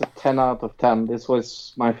giving it a 10 out of 10. This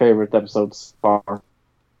was my favorite episode so far.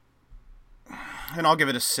 And I'll give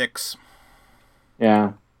it a 6.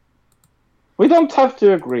 Yeah. We don't have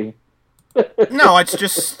to agree. No, it's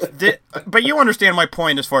just... but you understand my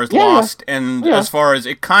point as far as Lost, and as far as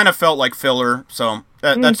it kind of felt like filler, so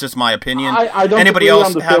that's just my opinion. I don't Anybody agree else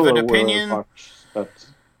on the have an filler opinion? Part, but...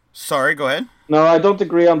 Sorry, go ahead. No, I don't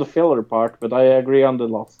agree on the filler part, but I agree on the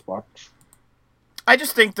Lost part. I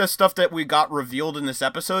just think the stuff that we got revealed in this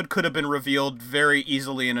episode could have been revealed very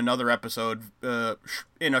easily in another episode,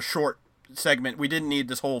 in a short segment. We didn't need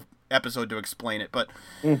this whole episode to explain it, but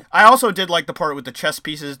I also did like the part with the chess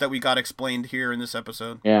pieces that we got explained here in this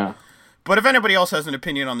episode. Yeah. But if anybody else has an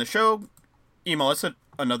opinion on the show, email us at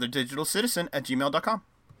anotherdigitalcitizen@gmail.com.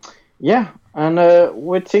 Yeah, and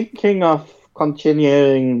we're thinking of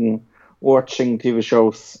continuing watching TV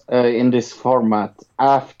shows in this format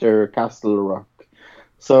after Castle Rock.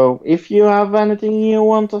 So if you have anything you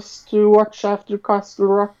want us to watch after Castle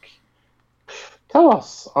Rock, tell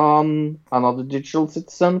us on Another Digital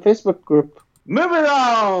Citizen Facebook group. Move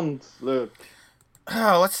around, Luke.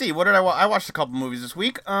 Oh, let's see. What did I watch? I watched a couple movies this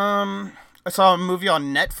week. I saw a movie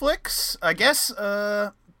on Netflix. I guess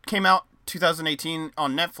came out 2018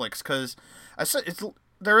 on Netflix because I said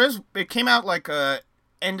it came out like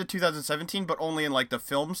end of 2017, but only in like the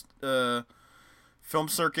film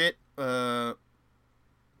circuit. Right.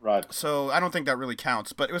 So I don't think that really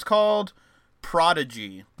counts. But it was called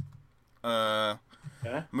Prodigy.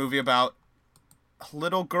 Movie about a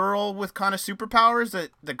little girl with kind of superpowers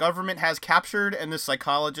that the government has captured, and this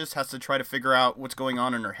psychologist has to try to figure out what's going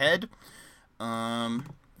on in her head.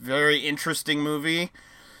 Very interesting movie.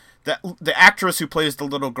 The actress who plays the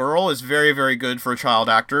little girl is very, very good for a child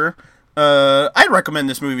actor. I'd recommend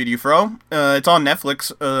this movie to you, Fro. It's on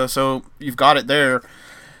Netflix, so you've got it there.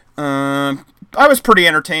 I was pretty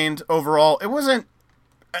entertained overall. It wasn't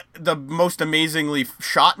the most amazingly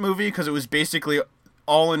shot movie because it was basically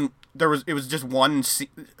all in. It was just one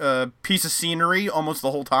piece of scenery almost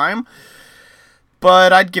the whole time.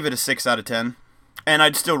 But I'd give it a 6 out of 10, and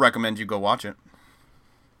I'd still recommend you go watch it.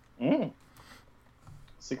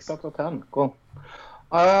 6 out of 10. Cool.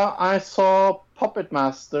 I saw Puppet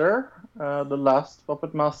Master, the last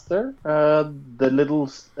Puppet Master, The Little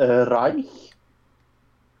Reich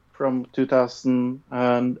from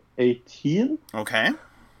 2018. Okay.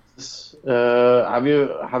 Have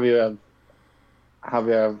you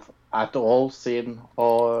at all seen?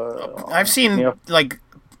 I've seen like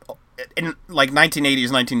in like 1980s,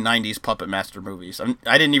 1990s Puppet Master movies.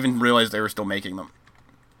 I didn't even realize they were still making them.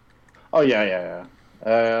 Oh yeah.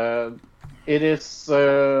 It is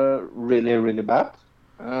really, really bad.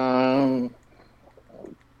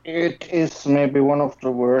 It is maybe one of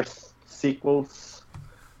the worst sequels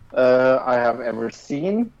I have ever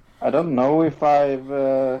seen. I don't know if I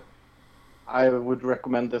would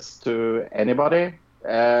recommend this to anybody.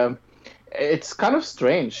 It's kind of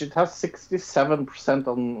strange. It has 67%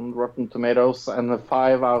 on Rotten Tomatoes and a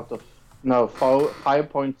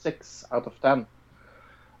 5.6 out of 10.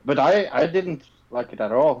 But I didn't like it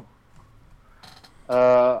at all.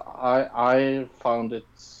 I found it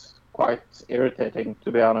quite irritating,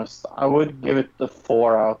 to be honest. I would give it the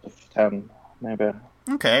 4 out of 10, maybe.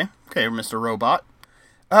 Okay, Mr. Robot.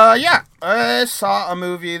 Yeah, I saw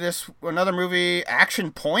another movie,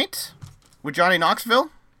 Action Point, with Johnny Knoxville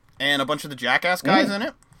and a bunch of the Jackass guys in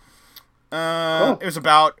it. Cool. It was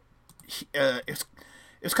about, it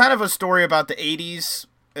was kind of a story about the 80s,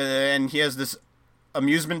 and he has this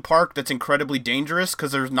amusement park that's incredibly dangerous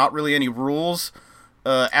because there's not really any rules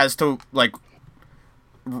as to like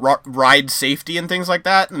ride safety and things like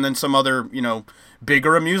that, and then some other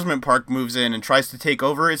bigger amusement park moves in and tries to take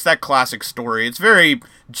over. It's that classic story. It's very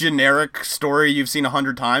generic story you've seen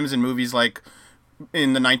 100 times in movies like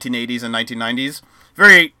in the 1980s and 1990s.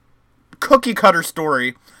 Very cookie cutter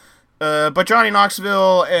story. But Johnny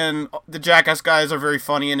Knoxville and the Jackass guys are very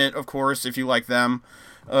funny in it, of course, if you like them.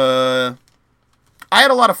 I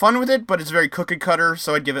had a lot of fun with it, but it's very cookie cutter,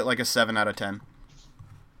 so I'd give it like a 7 out of 10.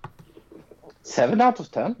 7 out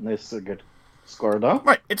of 10 is a good score, though.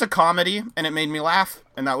 Right, it's a comedy, and it made me laugh,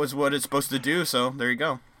 and that was what it's supposed to do, so there you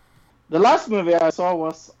go. The last movie I saw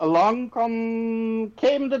was Along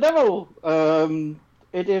Came the Devil.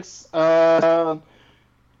 It is an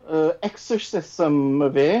exorcism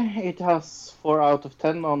movie. It has 4 out of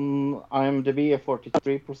 10 on IMDb, a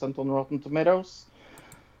 43% on Rotten Tomatoes,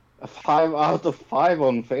 a 5 out of 5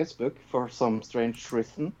 on Facebook for some strange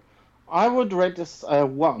reason. I would rate this a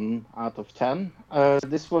 1 out of 10.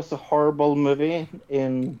 This was a horrible movie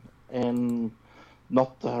in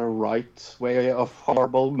not the right way of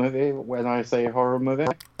horrible movie when I say horror movie.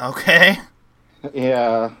 Okay.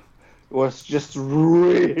 Yeah. It was just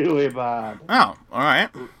really bad. Oh, alright.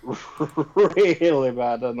 Really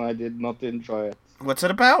bad, and I did not enjoy it. What's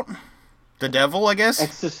it about? The devil, I guess?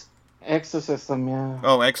 Exorcism, yeah.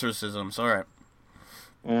 Oh, exorcisms, alright.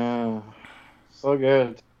 Yeah. So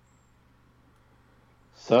good.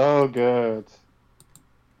 So good.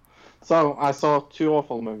 So, I saw 2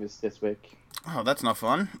 awful movies this week. Oh, that's not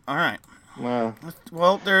fun. Alright. Yeah.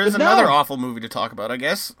 Well, there is another awful movie to talk about, I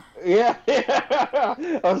guess. Yeah.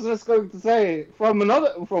 I was just going to say, from one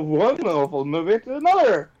awful movie to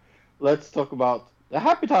another. Let's talk about the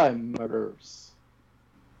Happy Time Murders.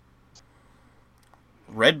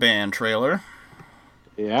 Red Band trailer.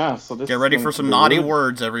 Yeah, so this Get ready for some naughty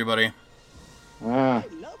words, everybody. Yeah. I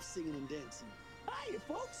love singing and dancing. Hi,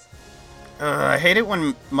 folks. I hate it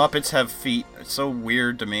when Muppets have feet. It's so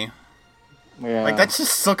weird to me. Yeah. Like, that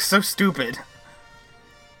just looks so stupid.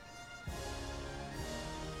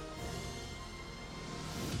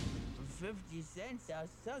 For 50 cents, I'll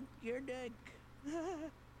suck your dick.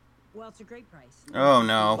 Well, it's a great price. Oh,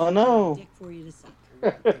 no. Oh, no. Dick for you to suck.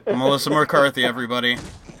 Melissa McCarthy, everybody.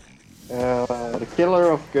 The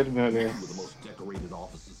killer of good movies. One of the most decorated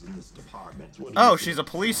offices in this department. Oh, she's a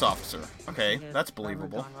police officer. Okay, that's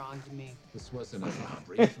believable. This wasn't a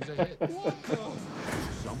robbery. This was a hit.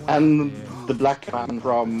 And the black man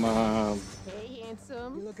from Hey,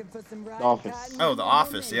 handsome. You looking for some The Office. Oh, The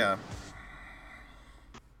Office, yeah.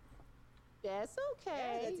 That's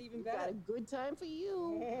okay. That's even better. Got a good time for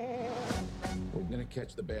you. We're gonna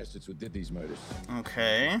catch the bastards who did these murders.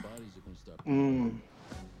 Okay. Mm.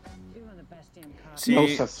 See, No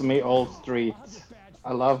Sesame Old Street.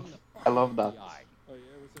 I love that.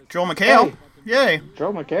 Joel McHale. Hey. Yay.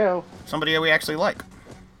 Joel McHale. Somebody we actually like.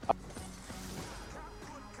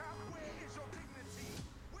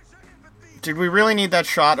 Did we really need that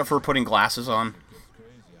shot of her putting glasses on?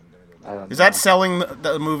 I don't Is know. that selling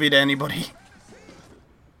the movie to anybody?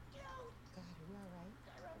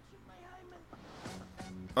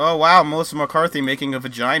 Oh wow, Melissa McCarthy making a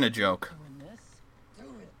vagina joke.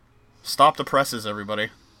 Stop the presses, everybody.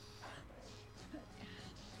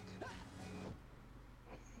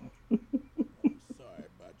 Sorry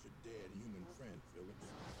about your dead human friend,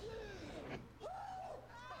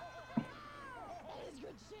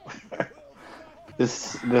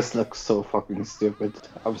 Phillips. This looks so fucking stupid.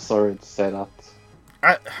 I'm sorry to say that.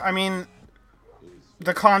 I mean,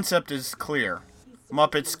 the concept is clear.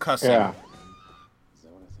 Muppets cussing. Yeah.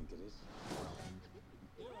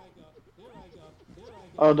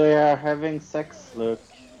 Oh, they are having sex, look.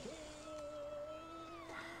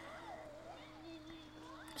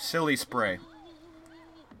 Silly spray.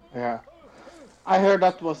 Yeah. I heard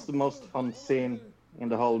that was the most fun scene in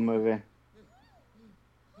the whole movie.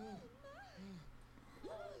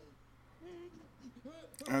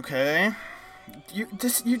 Okay. You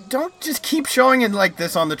don't just keep showing it like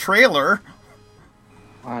this on the trailer.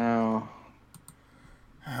 I know.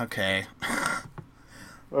 Okay.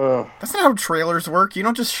 Ugh. That's not how trailers work. You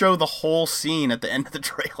don't just show the whole scene at the end of the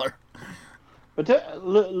trailer. But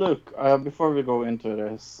look, before we go into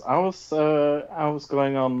this, I was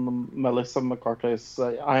going on Melissa McCarthy's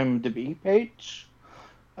IMDb page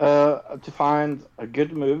to find a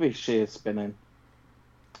good movie she's been in.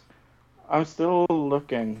 I'm still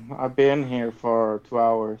looking. I've been here for 2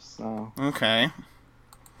 hours now. Okay.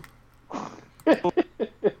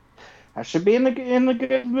 Has she been in a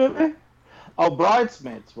good movie? Oh,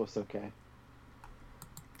 Bridesmaids was okay.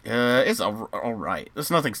 It's all right.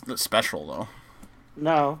 There's nothing special though.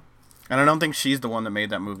 No. And I don't think she's the one that made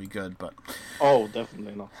that movie good, but... Oh,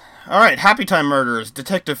 definitely not. Alright, Happy Time Murders.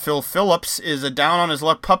 Detective Phil Phillips is a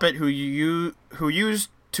down-on-his-luck puppet who used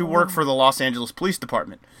to work for the Los Angeles Police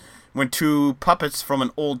Department. When two puppets from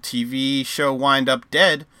an old TV show wind up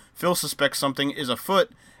dead, Phil suspects something is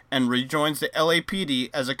afoot and rejoins the LAPD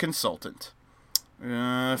as a consultant.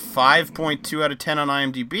 5.2 out of 10 on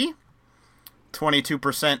IMDb.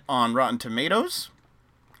 22% on Rotten Tomatoes.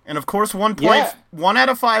 And of course, 1 out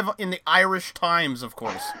of 5 in the Irish Times, of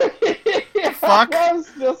course. Fuck.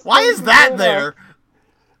 Why is that there?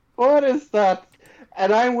 What is that?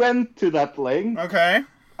 And I went to that link. Okay.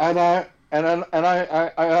 And I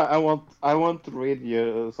want to read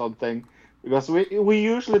you something, because we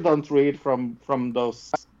usually don't read from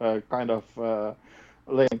those kind of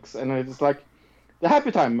links, and it's like the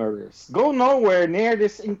Happy Time Murders go nowhere near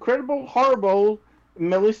this incredible, horrible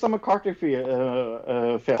Melissa McCarthy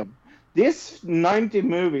film. These 90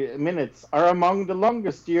 minutes are among the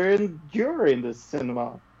longest during the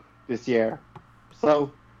cinema this year.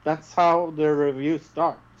 So that's how the review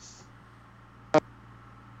starts.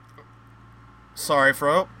 Sorry,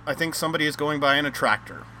 Fro. I think somebody is going by in a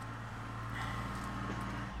tractor.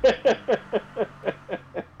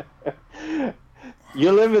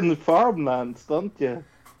 You live in the farmlands, don't you?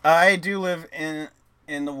 I do live in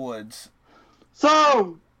the woods.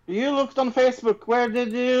 So, you looked on Facebook. What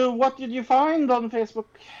did you find on Facebook?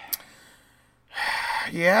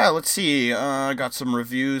 Yeah, let's see. I got some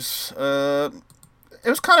reviews. It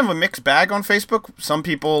was kind of a mixed bag on Facebook. Some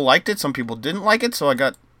people liked it, some people didn't like it. So I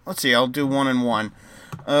got, let's see, I'll do one and one.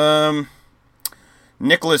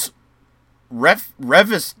 Nicholas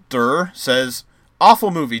Revister says, awful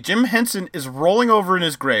movie. Jim Henson is rolling over in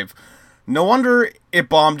his grave. No wonder it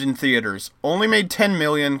bombed in theaters. Only made $10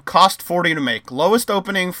 million, cost $40 to make. Lowest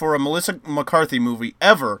opening for a Melissa McCarthy movie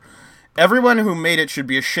ever. Everyone who made it should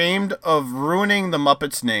be ashamed of ruining the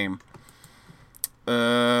Muppets' name.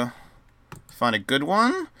 Find a good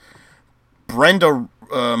one. Brenda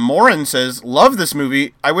Morin says, love this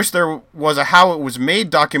movie. I wish there was a how it was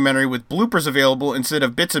made documentary with bloopers available instead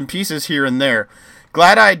of bits and pieces here and there.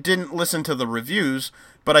 Glad I didn't listen to the reviews,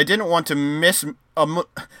 but I didn't want to miss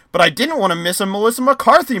a Melissa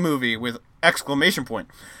McCarthy movie with exclamation point.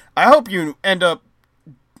 I hope you end up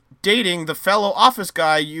dating the fellow office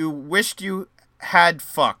guy you wished you had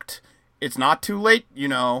fucked. it's not too late, you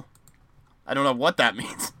know. I don't know what that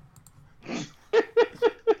means.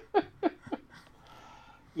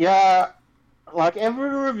 Yeah, like every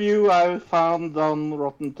review I've found on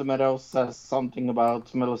Rotten Tomatoes says something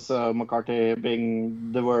about Melissa McCarthy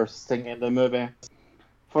being the worst thing in the movie.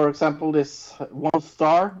 For example, this one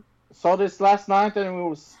star saw this last night and it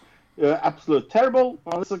was absolutely terrible.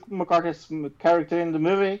 Melissa McCarthy's character in the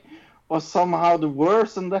movie was somehow the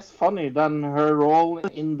worse and less funny than her role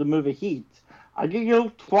in the movie Heat. I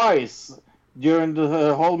giggled twice during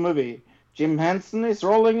the whole movie. Jim Henson is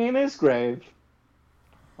rolling in his grave.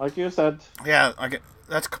 Like you said. Yeah,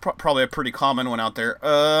 that's probably a pretty common one out there.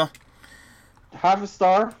 Half a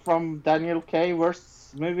star from Daniel K.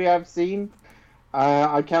 Worst movie I've seen.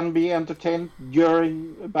 I can be entertained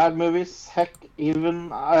during bad movies. Heck, even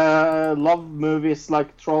love movies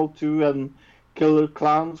like Troll 2 and Killer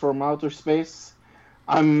Clowns from Outer Space.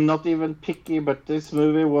 I'm not even picky, but this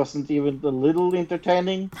movie wasn't even a little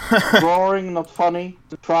entertaining. Boring, not funny.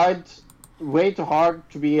 Tried way too hard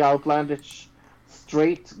to be outlandish.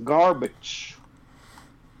 Straight garbage.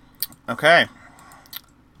 Okay.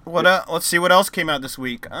 Let's see what else came out this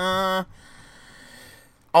week. I'll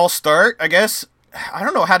start, I guess. I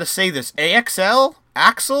don't know how to say this. AXL?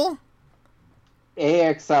 Axel?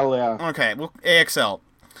 AXL, yeah. Okay, well, AXL.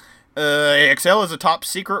 AXL is a top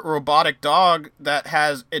secret robotic dog that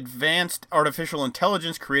has advanced artificial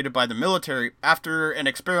intelligence created by the military. After an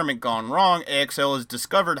experiment gone wrong, AXL is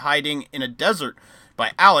discovered hiding in a desert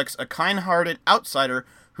by Alex, a kind-hearted outsider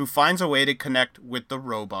who finds a way to connect with the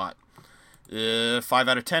robot. 5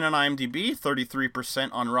 out of 10 on IMDb, 33%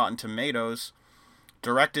 on Rotten Tomatoes.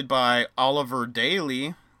 Directed by Oliver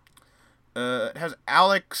Daly. It has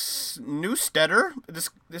Alex Newstetter, this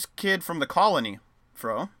kid from The Colony,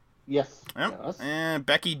 Fro. Yes. Yep. Yes. And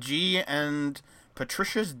Becky G and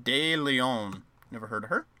Patricia De Leon. Never heard of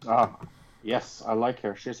her? Yes, I like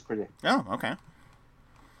her. She's pretty. Oh, okay.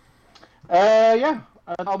 Yeah,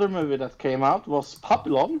 another movie that came out was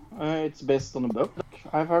Papillon. It's based on a book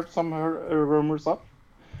I've heard some rumors of.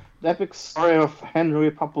 The epic story of Henry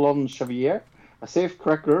Papillon Xavier, a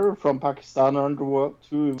safecracker from Pakistan underworld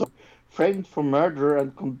who was framed for murder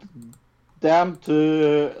and condemned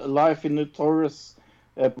to life in notorious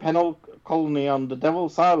penal colony on the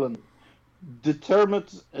Devil's Island.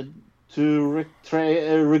 Determined to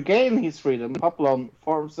regain his freedom, Papillon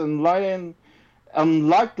forms an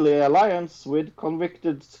unlikely alliance with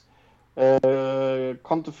convicted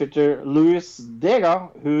counterfeiter Louis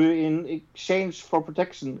Dega, who in exchange for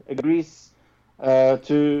protection agrees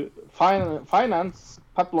to finance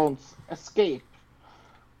Papillon's escape.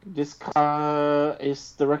 This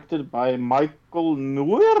is directed by Michael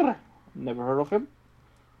Noor. Never heard of him.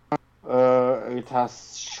 It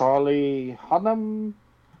has Charlie Hunnam,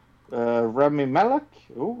 Rami Malek.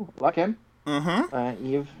 Oh, like him.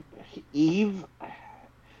 Mm-hmm. Eve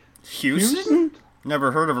Houston?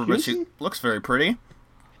 Never heard of her, but she looks very pretty.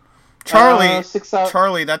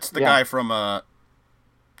 Charlie, that's the guy from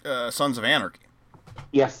Sons of Anarchy.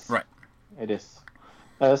 Yes. Right. It is.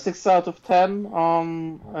 6 out of 10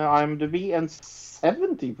 on IMDb and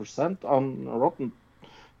 70% on Rotten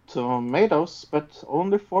Tomatoes, but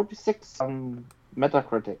only 46 on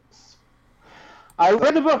Metacritic. I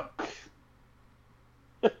read the book.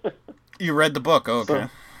 You read the book, okay.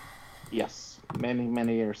 Yes,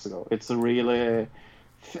 many years ago. It's a really,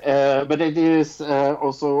 but it is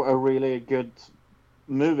also a really good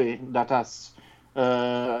movie that has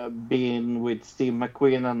been with Steve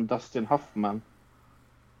McQueen and Dustin Hoffman.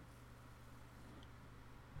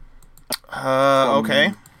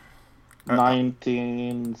 Okay.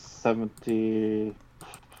 1970.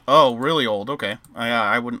 Oh, really old. Okay.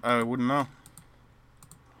 I wouldn't know.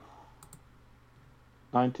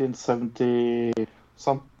 1970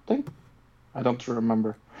 something. I don't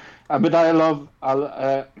remember. But I love,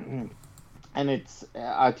 and it's.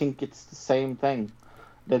 I think it's the same thing.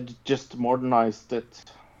 They just modernized it.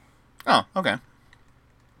 Oh, okay.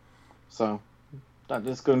 So that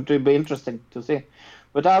is going to be interesting to see.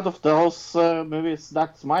 But out of those movies,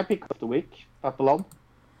 that's my pick of the week. Papillon.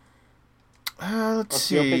 Let's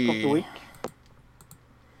see. What's your pick of the week?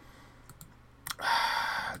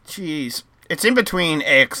 Jeez. It's in between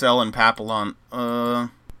AXL and Papillon. I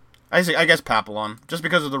guess Papillon, just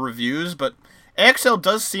because of the reviews, but AXL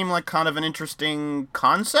does seem like kind of an interesting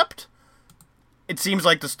concept. It seems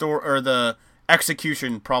like the story or the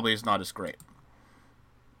execution probably is not as great.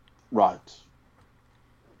 Right.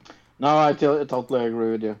 No, I totally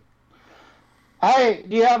agree with you. Hey,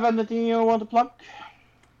 do you have anything you want to plug?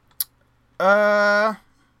 No,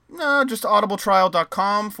 just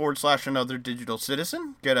audibletrial.com/another digital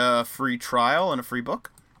citizen. Get a free trial and a free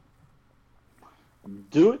book.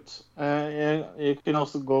 do it. You can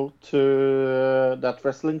also go to that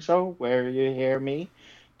wrestling show where you hear me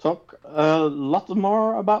talk a lot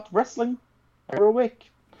more about wrestling every week.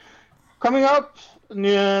 Coming up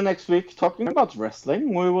next week, talking about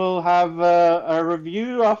wrestling, we will have a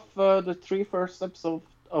review of the 3 first episodes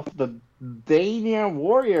of the Dania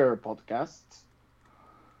Warrior podcast.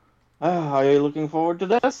 Are you looking forward to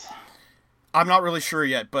this? I'm not really sure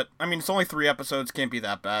yet, but I mean, it's only 3 episodes, can't be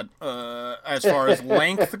that bad as far as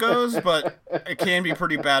length goes, but it can be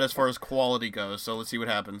pretty bad as far as quality goes, so let's see what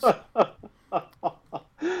happens.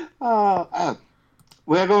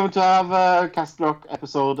 We are going to have a Castle Rock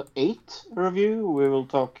episode 8 review. We will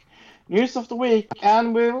talk news of the week,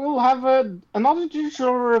 and we will have another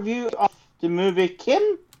digital review of the movie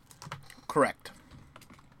Kin. Correct.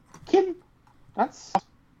 Kin. That's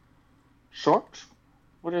short.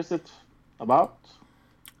 What is it about?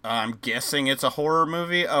 I'm guessing it's a horror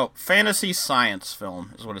movie. Oh, fantasy science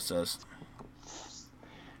film is what it says.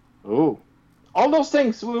 Oh. All those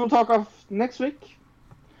things we will talk of next week.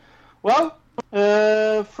 Well,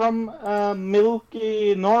 from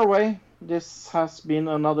Milky Norway, this has been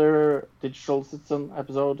another Digital Citizen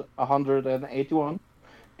episode 181.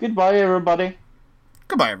 Goodbye, everybody.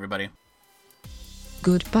 Goodbye, everybody.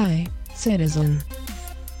 Goodbye, citizen.